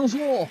住，不能输，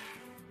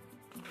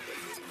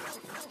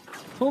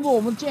撑住，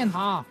我们箭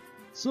塔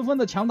十分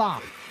的强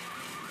大。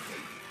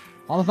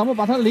好了，咱们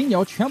把他的灵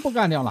鸟全部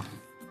干掉了。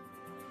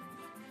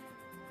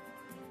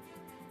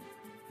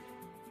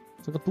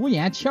这个独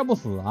眼切不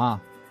死啊！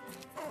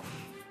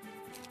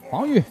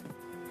防御，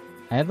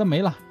矮子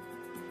没了，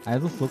矮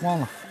子死光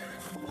了，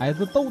矮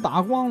子都打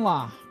光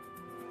了。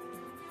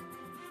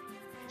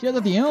接着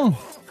顶，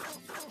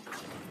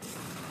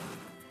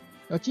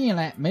要进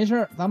来，没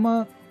事，咱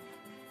们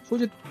出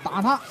去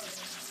打他，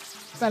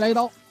再来一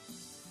刀。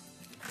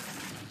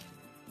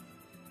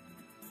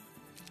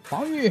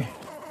防御。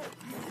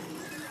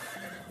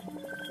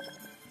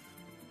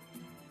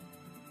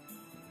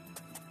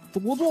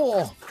堵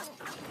住，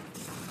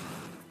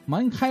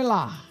门开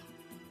啦！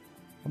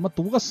我们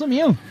赌个10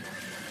名，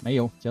没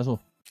有，结束。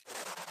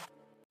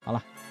好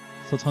了，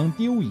此城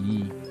丢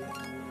矣，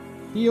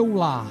丢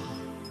啦！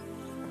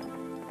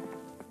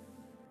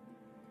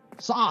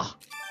杀！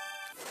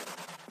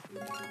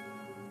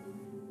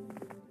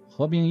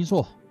合兵一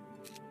处。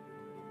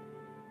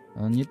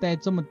你带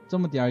这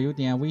么点有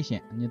点危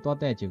险，你多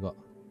带几个。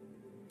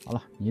好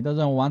了，你的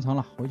任务完成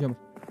了，回去吧。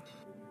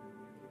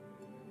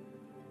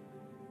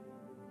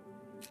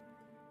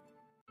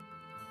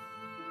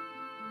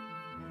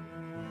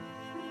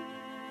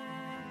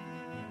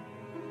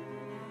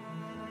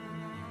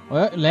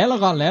哎，来了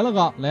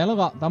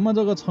个，咱们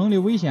这个城里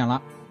危险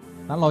了，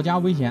咱老家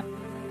危险。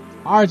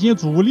2金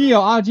主力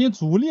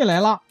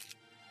来了，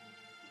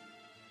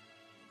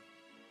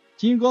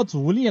金哥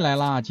主力来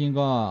了，金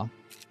哥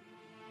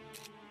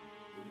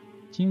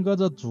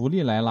这主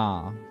力来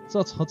了，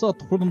这图怎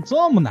么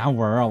这么难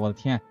玩啊！我的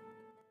天，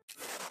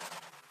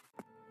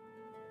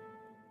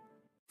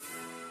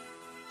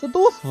这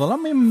都死了，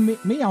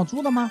没养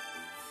猪的吗？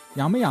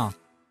养没养？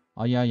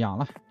哦，养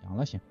了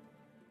行。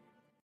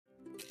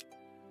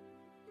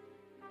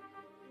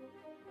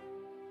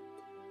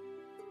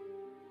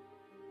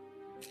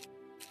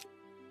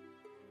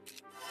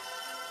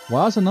我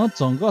要是能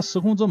整个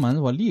时空之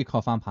门，我立刻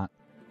翻盘。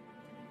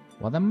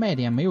我再卖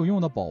点没有用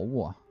的宝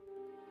物啊！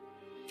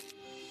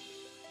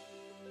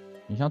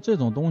你像这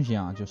种东西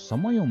啊，就什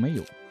么用没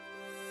有。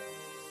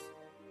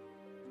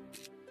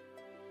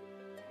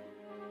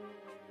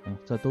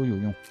这都有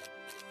用。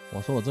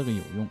我说我这个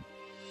有用。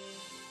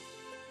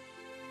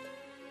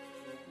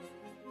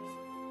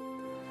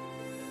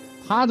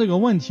他这个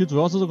问题主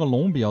要是这个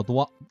龙比较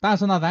多，但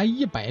是呢，咱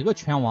100个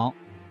拳王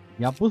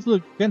也不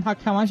是跟他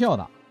开玩笑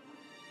的。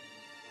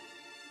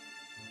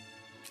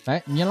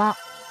来，你拉。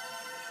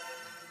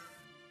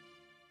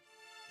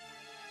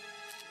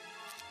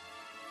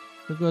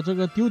这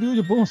个丢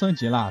就不用升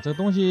级了，这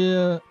东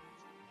西，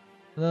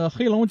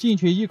黑龙进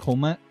去一口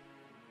闷。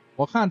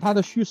我看他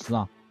的虚实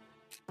啊，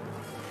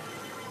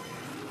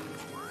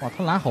哇，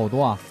他蓝好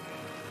多啊，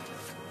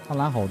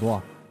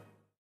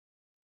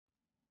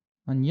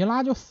那你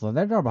拉就死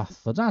在这儿吧，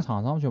死战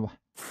场上去吧。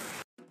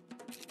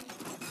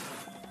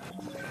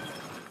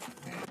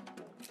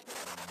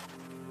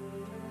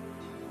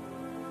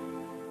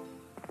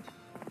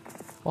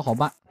不好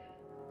办，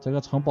这个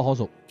城不好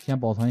守，先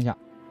保存一下。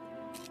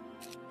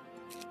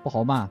不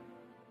好办。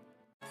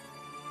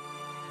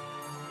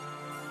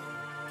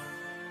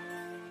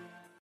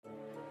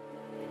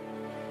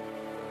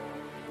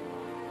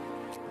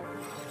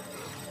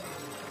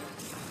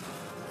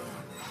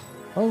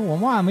我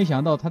万万没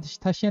想到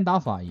他先打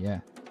法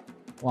爷，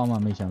万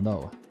万没想到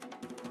啊！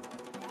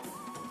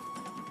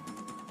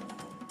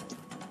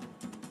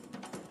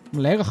我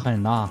们来个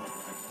狠的啊！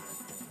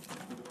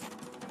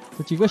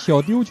这几个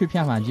小丢去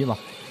骗反击吧。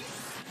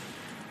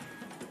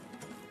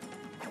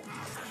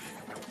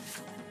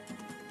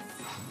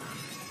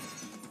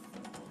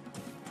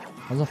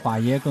还是法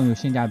爷更有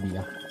性价比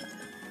啊！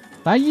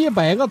咱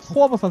100个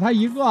戳不死他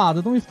一个啊！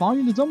这东西防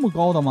御力这么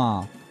高的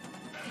吗？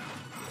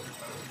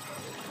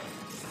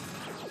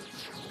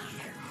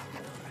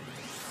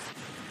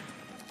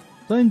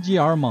真机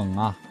而猛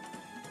啊！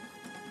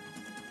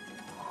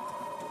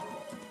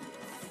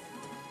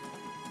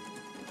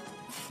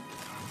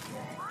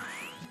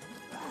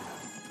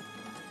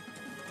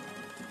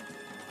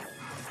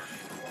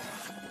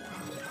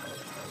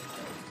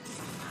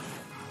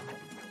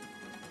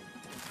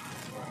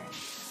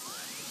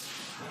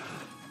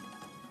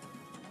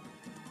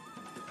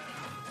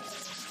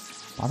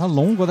把他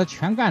龙给他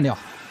全干掉。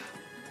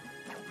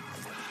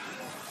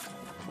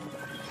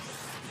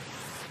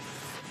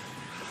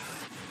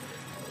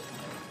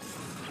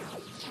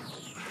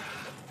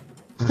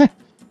嘿，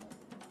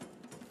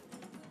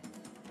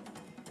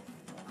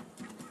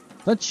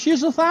这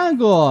73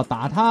个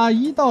打他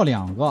1到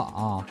2个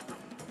啊，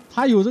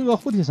他有这个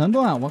护体神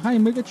盾，我看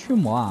有没有个驱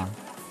魔啊？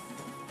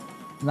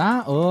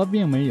然而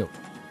并没有。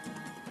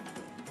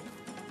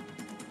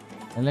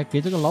来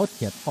给这个老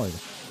铁套一个。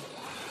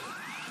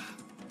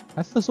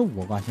还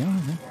45个，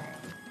行，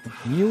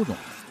你有种。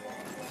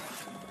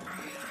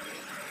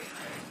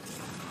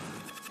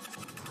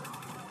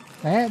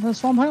哎，他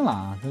双喷了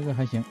啊，这个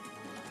还行。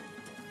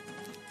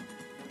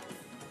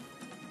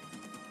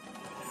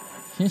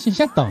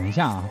先等一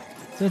下啊，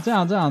这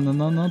样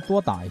能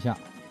多打一下。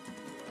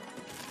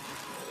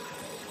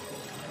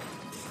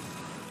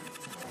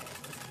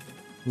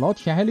老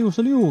铁还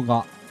66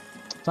个，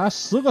咱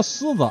10个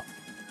狮子。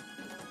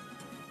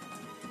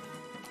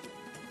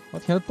老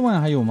铁的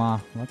盾还有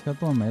吗？老铁的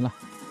盾没了。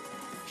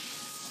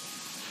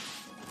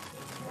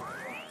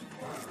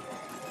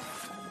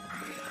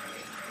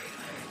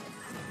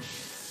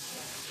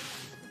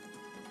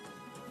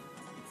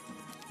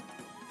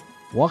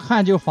我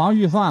看就防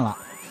御算了，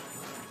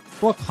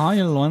多扛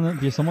一轮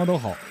比什么都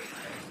好。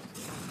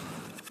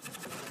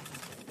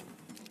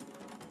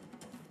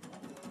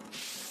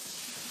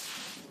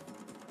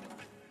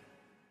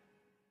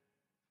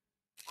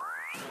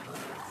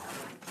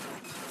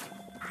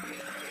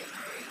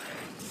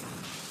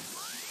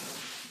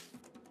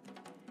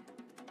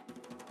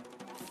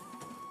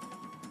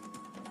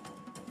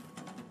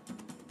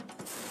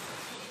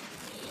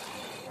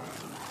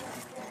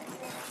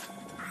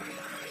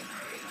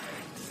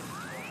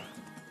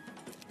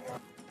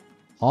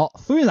好，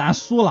虽然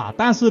输了，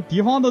但是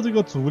敌方的这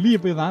个主力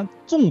被咱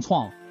重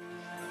创，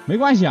没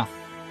关系啊，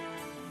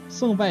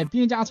胜败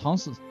兵家常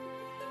事。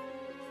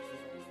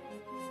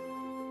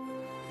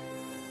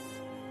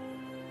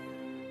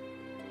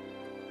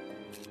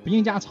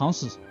兵家常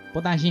事，不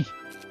担心。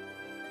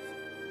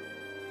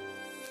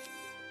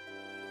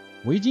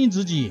为今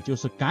之计就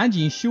是赶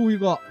紧修一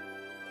个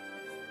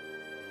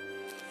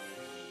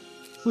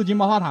4级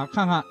魔法塔，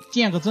看看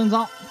建个真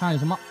章，看看有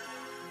什么。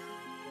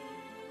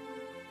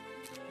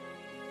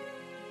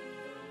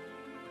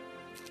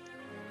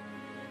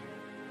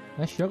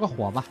来学个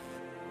火吧，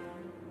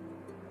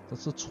这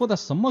是出的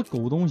什么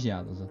狗东西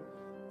啊？这是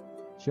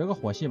学个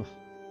火系吧。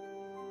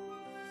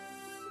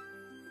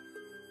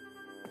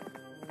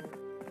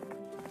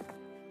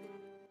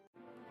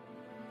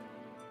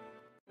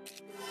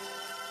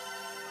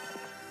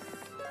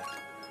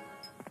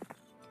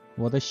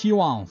我的希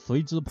望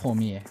随之破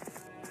灭。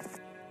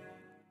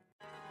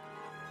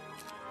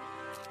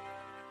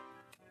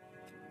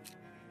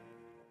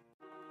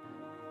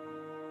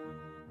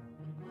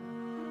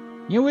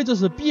因为这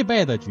是必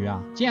败的局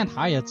啊，剑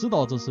塔也知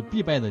道这是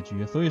必败的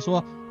局，所以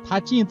说他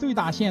尽最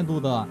大限度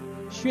的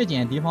削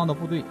减敌方的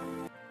部队。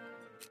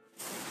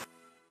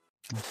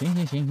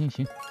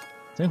行，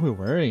真会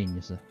玩哎，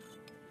你是。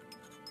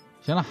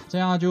行了，这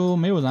样就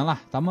没有人了，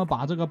咱们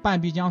把这个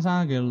半壁江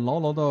山给牢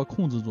牢的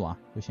控制住啊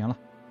就行了。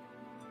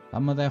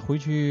咱们再回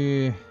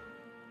去，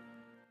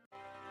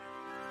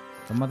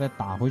咱们再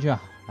打回去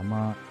啊，咱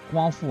们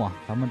光复啊，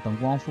咱们等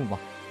光复吧。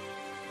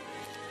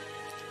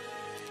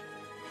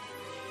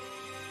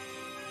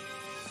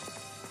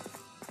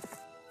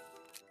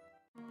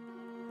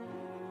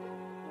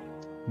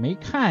没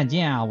看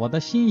见啊，我的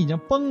心已经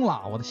崩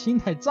了，我的心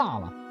太炸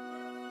了。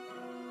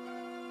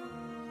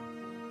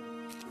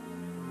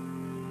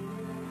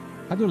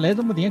他就来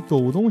这么点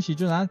狗东西，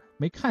居然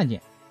没看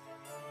见。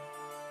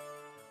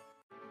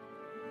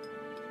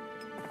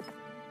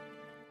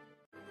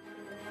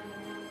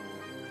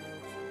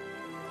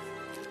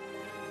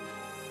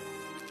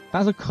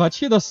但是可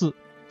气的是，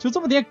就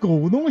这么点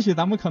狗东西，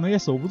咱们可能也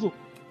守不住。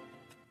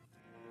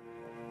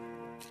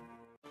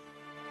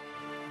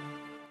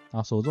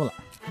啊，守住了。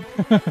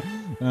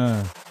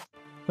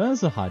真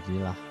是好极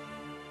了。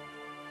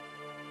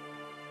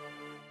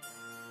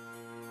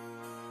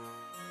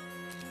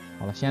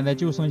好了，现在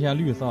就剩下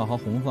绿色和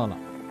红色了。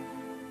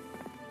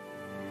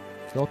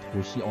雕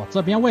土系哦，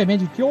这边外面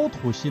就雕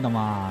土系的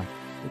嘛，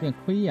有点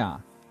亏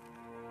呀。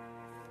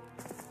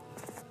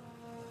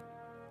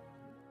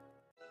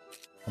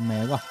我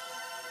买个，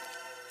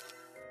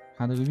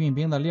看这个运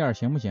兵的链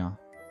行不行？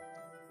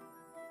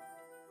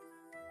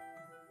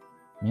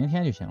明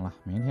天就行了，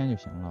明天就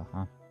行了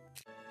啊。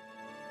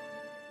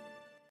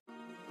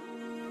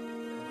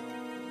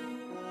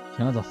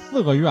行了，这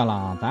4个月了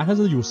啊，咱还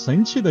是有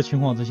神器的情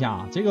况之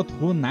下，这个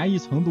图难易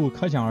程度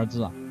可想而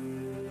知啊。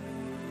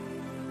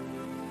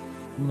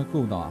能不能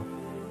够到啊？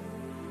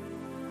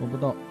够不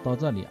到，到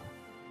这里啊，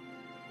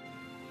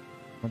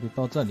我得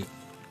到这里。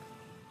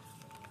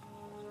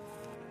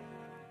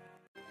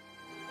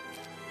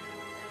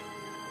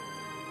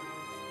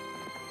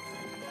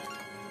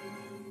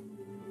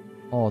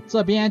哦，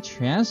这边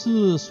全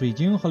是水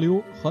晶和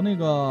那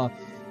个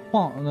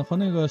和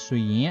那个水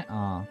银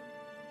啊。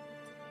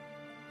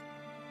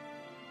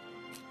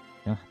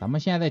行了，咱们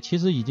现在其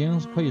实已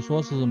经可以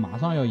说是马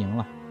上要赢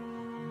了。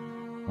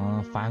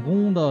反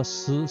攻的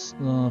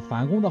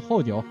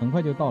号角很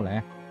快就到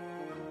来。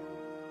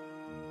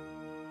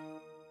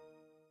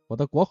我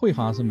的国会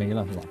好像是没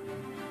了，是吧？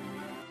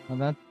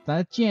那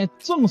咱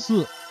正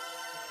式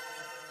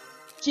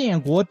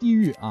建国地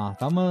狱啊！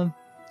咱们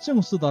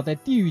正式的在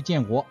地狱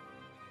建国。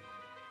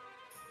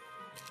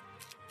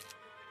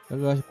这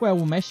个怪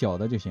物买小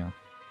的就行，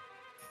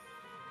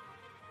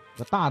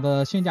这大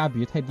的性价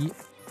比太低。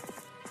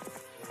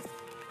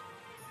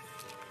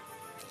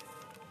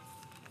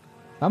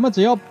咱们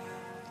只要，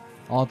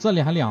哦，这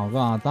里还2个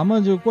啊，咱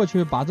们就过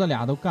去把这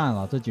俩都干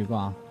了，这几个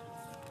啊，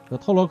这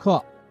特洛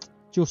克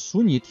就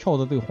数你跳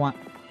的最欢。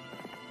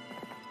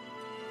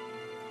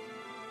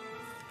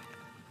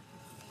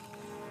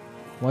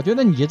我觉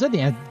得你这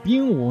点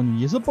兵务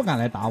你是不敢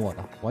来打我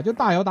的，我就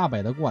大摇大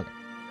摆的过来，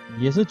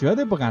你是绝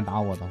对不敢打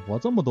我的。我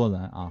这么多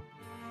人啊，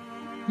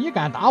你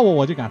敢打我，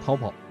我就敢逃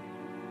跑，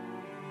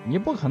你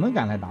不可能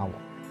敢来打我。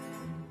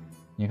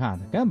你看，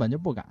根本就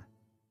不敢。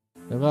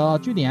这个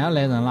据点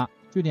来人了，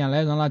据点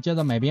来人了，接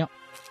着买兵，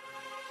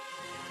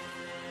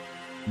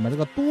把这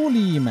个独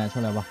立买出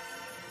来吧。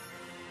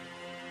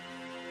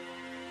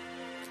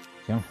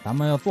行，咱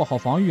们要做好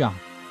防御啊！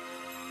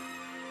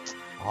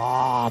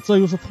啊，这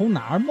又是从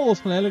哪儿冒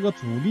出来了个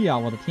主力啊！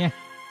我的天，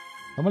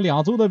咱们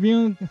2周的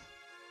兵，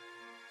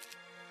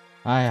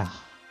哎呀，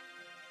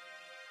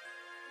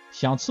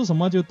想吃什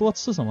么就多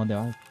吃什么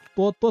的，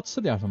多吃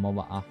点什么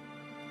吧啊！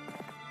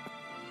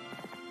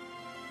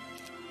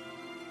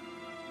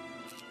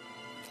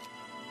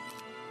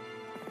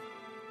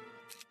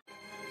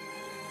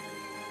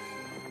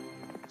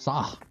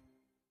杀！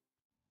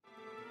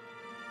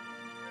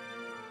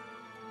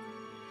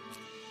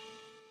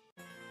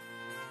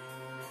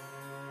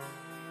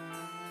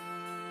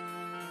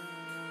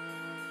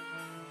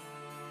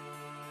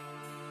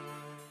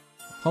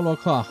特洛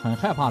克很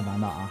害怕咱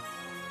的啊！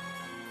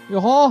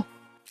哟吼，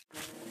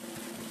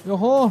哟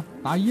吼，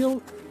打一，行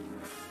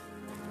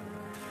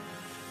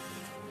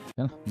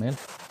了，没了。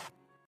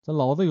这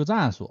老子有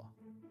战术，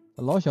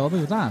这老小子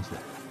有战术。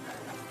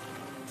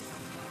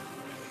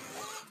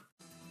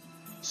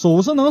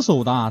守是能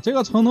守的，这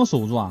个城能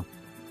守住啊！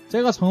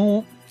这个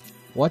城，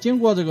我经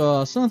过这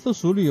个深思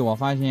熟虑，我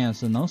发现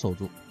是能守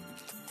住。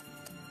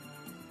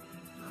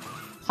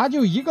他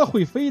就一个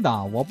会飞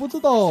的，我不知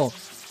道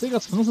这个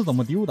城是怎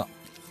么丢的。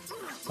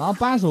然后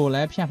扳手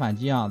来骗反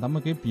击啊！咱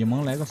们给比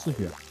蒙来个嗜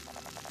血，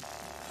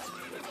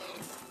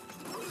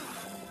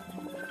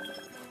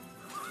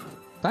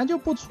咱就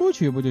不出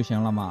去不就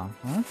行了吗？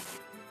嗯，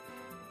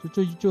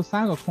就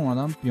3个空，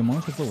咱们比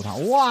蒙去揍他。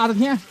我的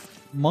天，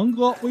蒙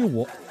哥威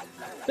武！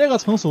这个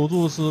城守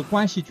住是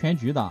关系全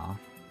局的啊！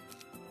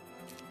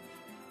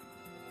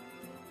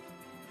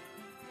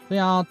这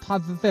样他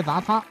再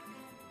砸他，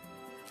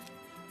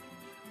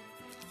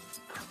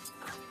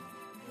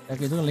再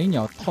给这个雷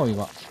鸟套一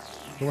个。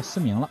给我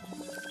失明了，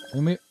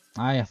有没有？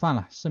哎呀，算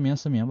了，失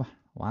明吧，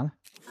完了。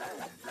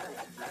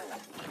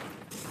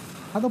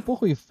他都不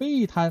会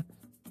飞，他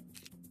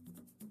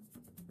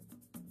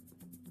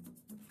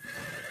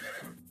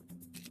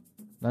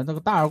来这个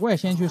大耳怪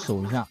先去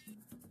守一下，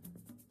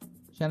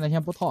现在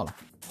先不套了。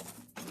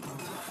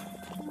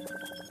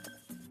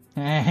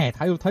哎，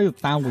他又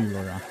耽误一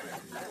轮啊！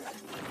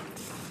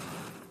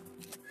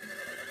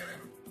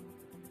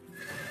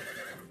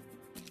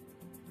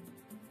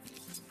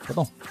不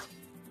动。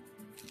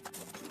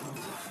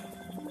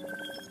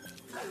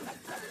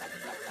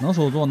能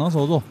守住，能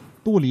守住。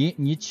杜里，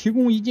你奇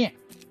功一件。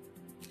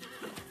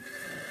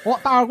哦，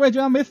大耳怪居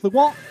然没死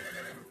光，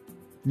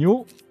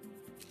牛！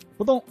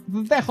不动，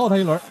再耗他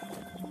一轮。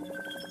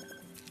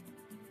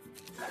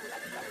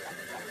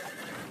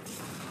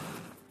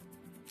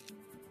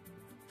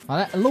好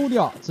嘞，搂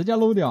掉，直接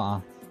搂掉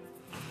啊！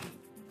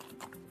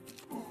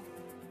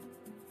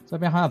这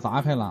边还要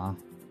砸开了啊！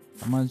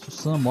咱们去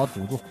食人魔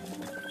堵住。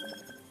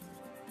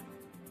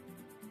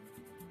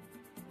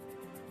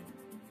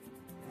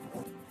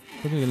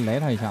出去来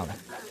他一下子，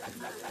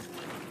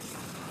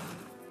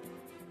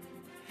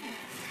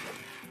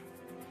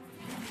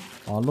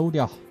哦，搂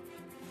掉，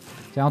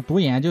这样独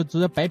眼就直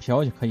接白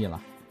嫖就可以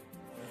了。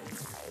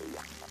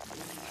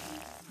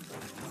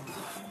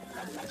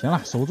行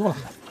了，守住了，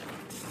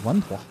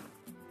稳妥。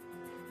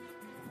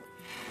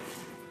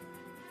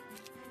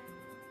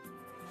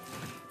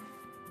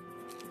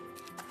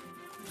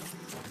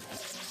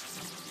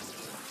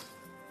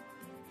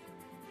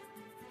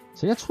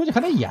直接出去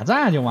和他野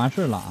战就完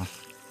事了啊！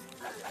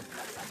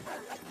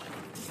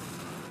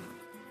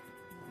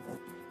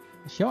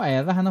小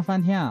矮子还能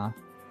翻天啊！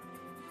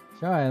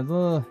小矮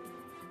子，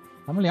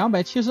咱们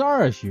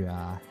272血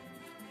啊！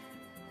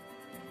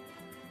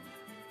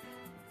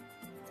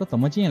这怎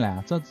么进来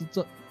啊？这，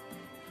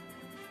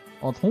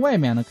哦，从外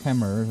面能开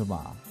门是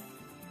吧？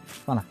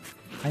算了，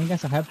他应该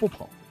是还不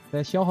跑，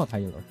再消耗他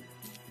一轮。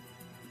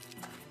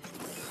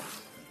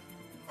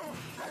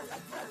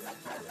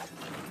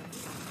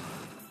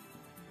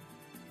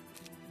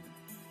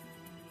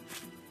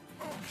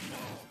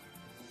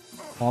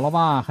跑了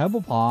吧？还不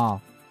跑？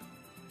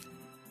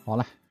好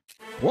了，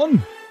滚！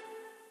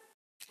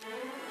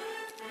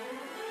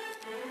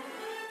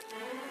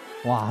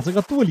哇，这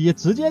个杜里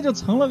直接就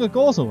成了个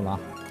高手了。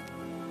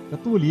这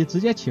杜里直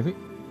接起飞，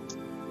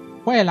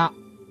坏了，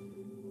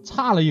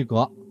差了一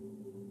格。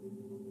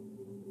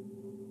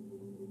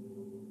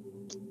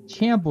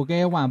千不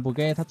该万不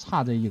该，他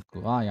差这一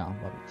格呀！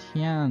我的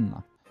天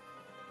哪！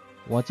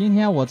今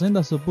天我真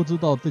的是不知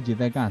道自己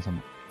在干什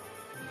么。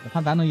我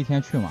看咱能一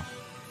天去吗？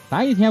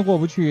咱一天过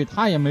不去，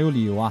他也没有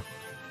理由啊，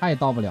他也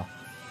到不了。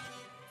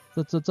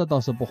这倒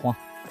是不慌。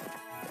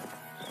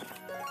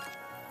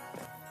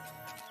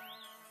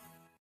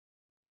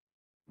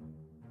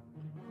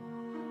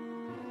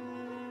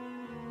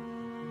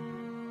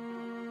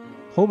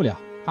偷不了，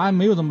他还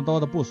没有这么多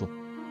的部署，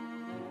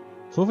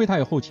除非他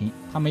有后勤，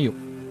他没有。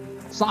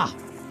杀！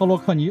特洛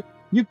克你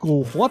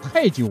苟活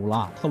太久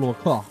了，特洛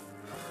克，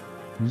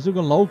你这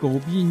个老狗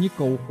逼，你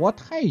苟活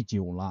太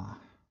久了。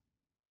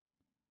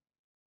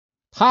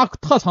他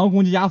特长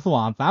攻击加速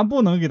啊，咱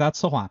不能给他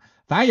吃缓，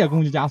咱也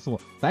攻击加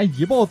速，咱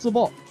以暴制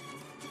暴。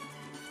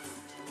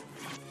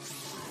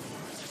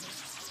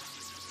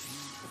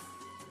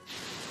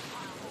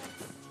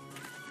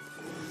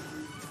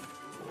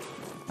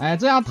哎，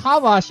这样他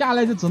吧下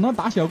来就只能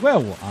打小怪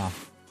物啊。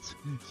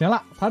行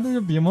了，他这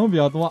就比蒙比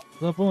较多，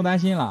这不用担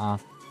心了啊。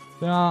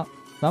这样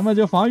咱们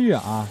就防御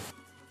啊，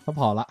他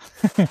跑了，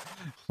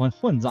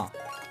混账。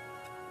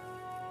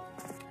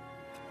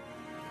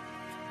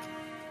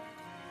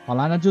好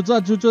了，那就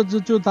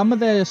咱们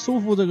再收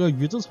复这个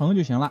雨之城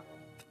就行了，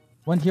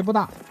问题不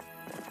大。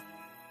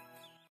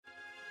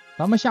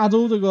咱们下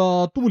周这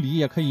个杜里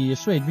也可以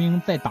率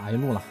军再打一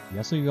路了，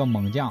也是一个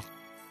猛将。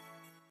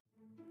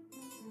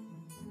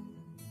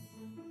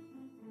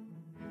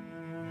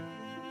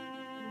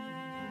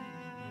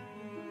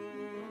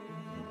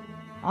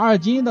2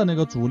金的那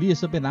个主力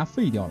是被咱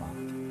废掉了，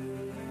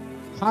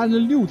他这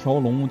6条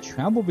龙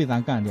全部被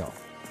咱干掉。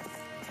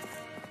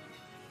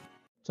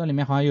这里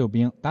面好像也有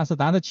兵，但是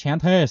咱的钱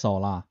太少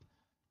了。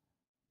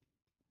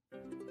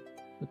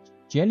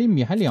杰里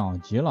米还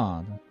2级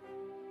了，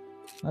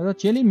那这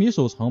杰里米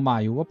守城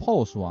吧，有个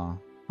炮术啊，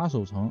他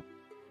守城。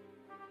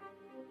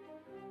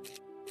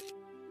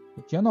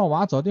杰诺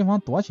娃找地方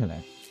躲起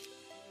来。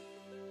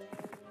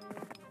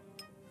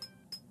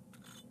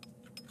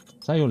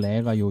这又来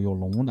一个有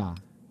龙的，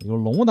有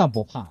龙的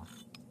不怕，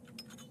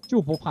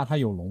就不怕他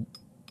有龙。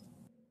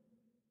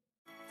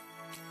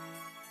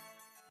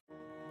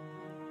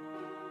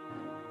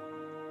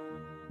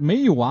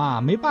没有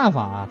啊，没办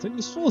法啊，这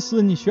个术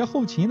士你学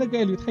后勤的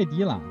概率太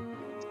低了，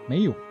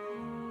没有。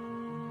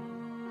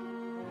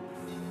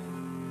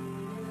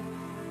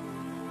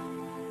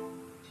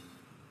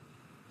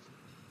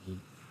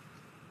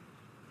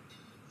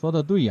说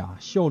的对呀，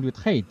效率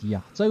太低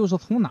啊，这又是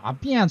从哪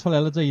变出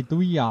来了这一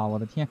堆呀？我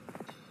的天，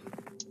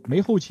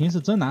没后勤是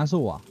真难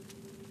受啊。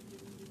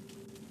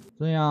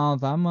这样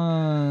咱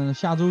们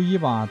下周一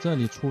吧，这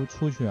里出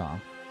去啊。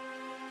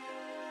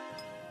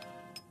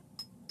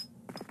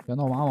别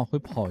闹娃往回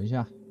跑一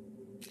下。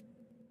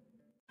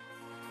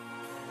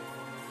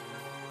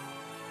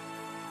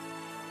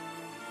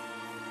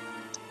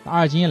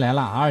2金来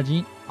了，2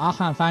金阿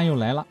汉番又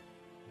来了，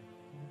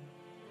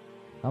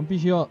咱们必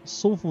须要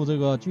收复这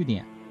个据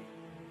点。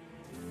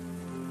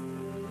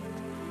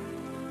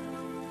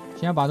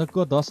先把这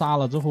哥德杀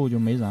了之后就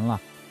没人了。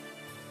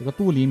这个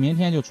杜里明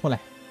天就出来。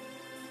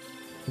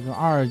这个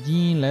2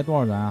金来多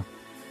少人啊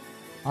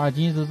？2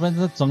金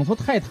这整出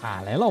泰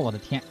坦来了，我的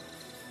天！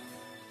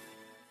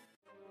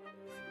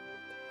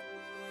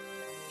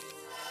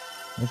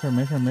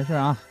没事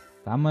啊，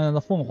咱们的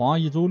凤凰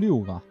1周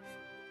6个，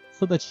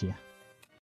吃得起。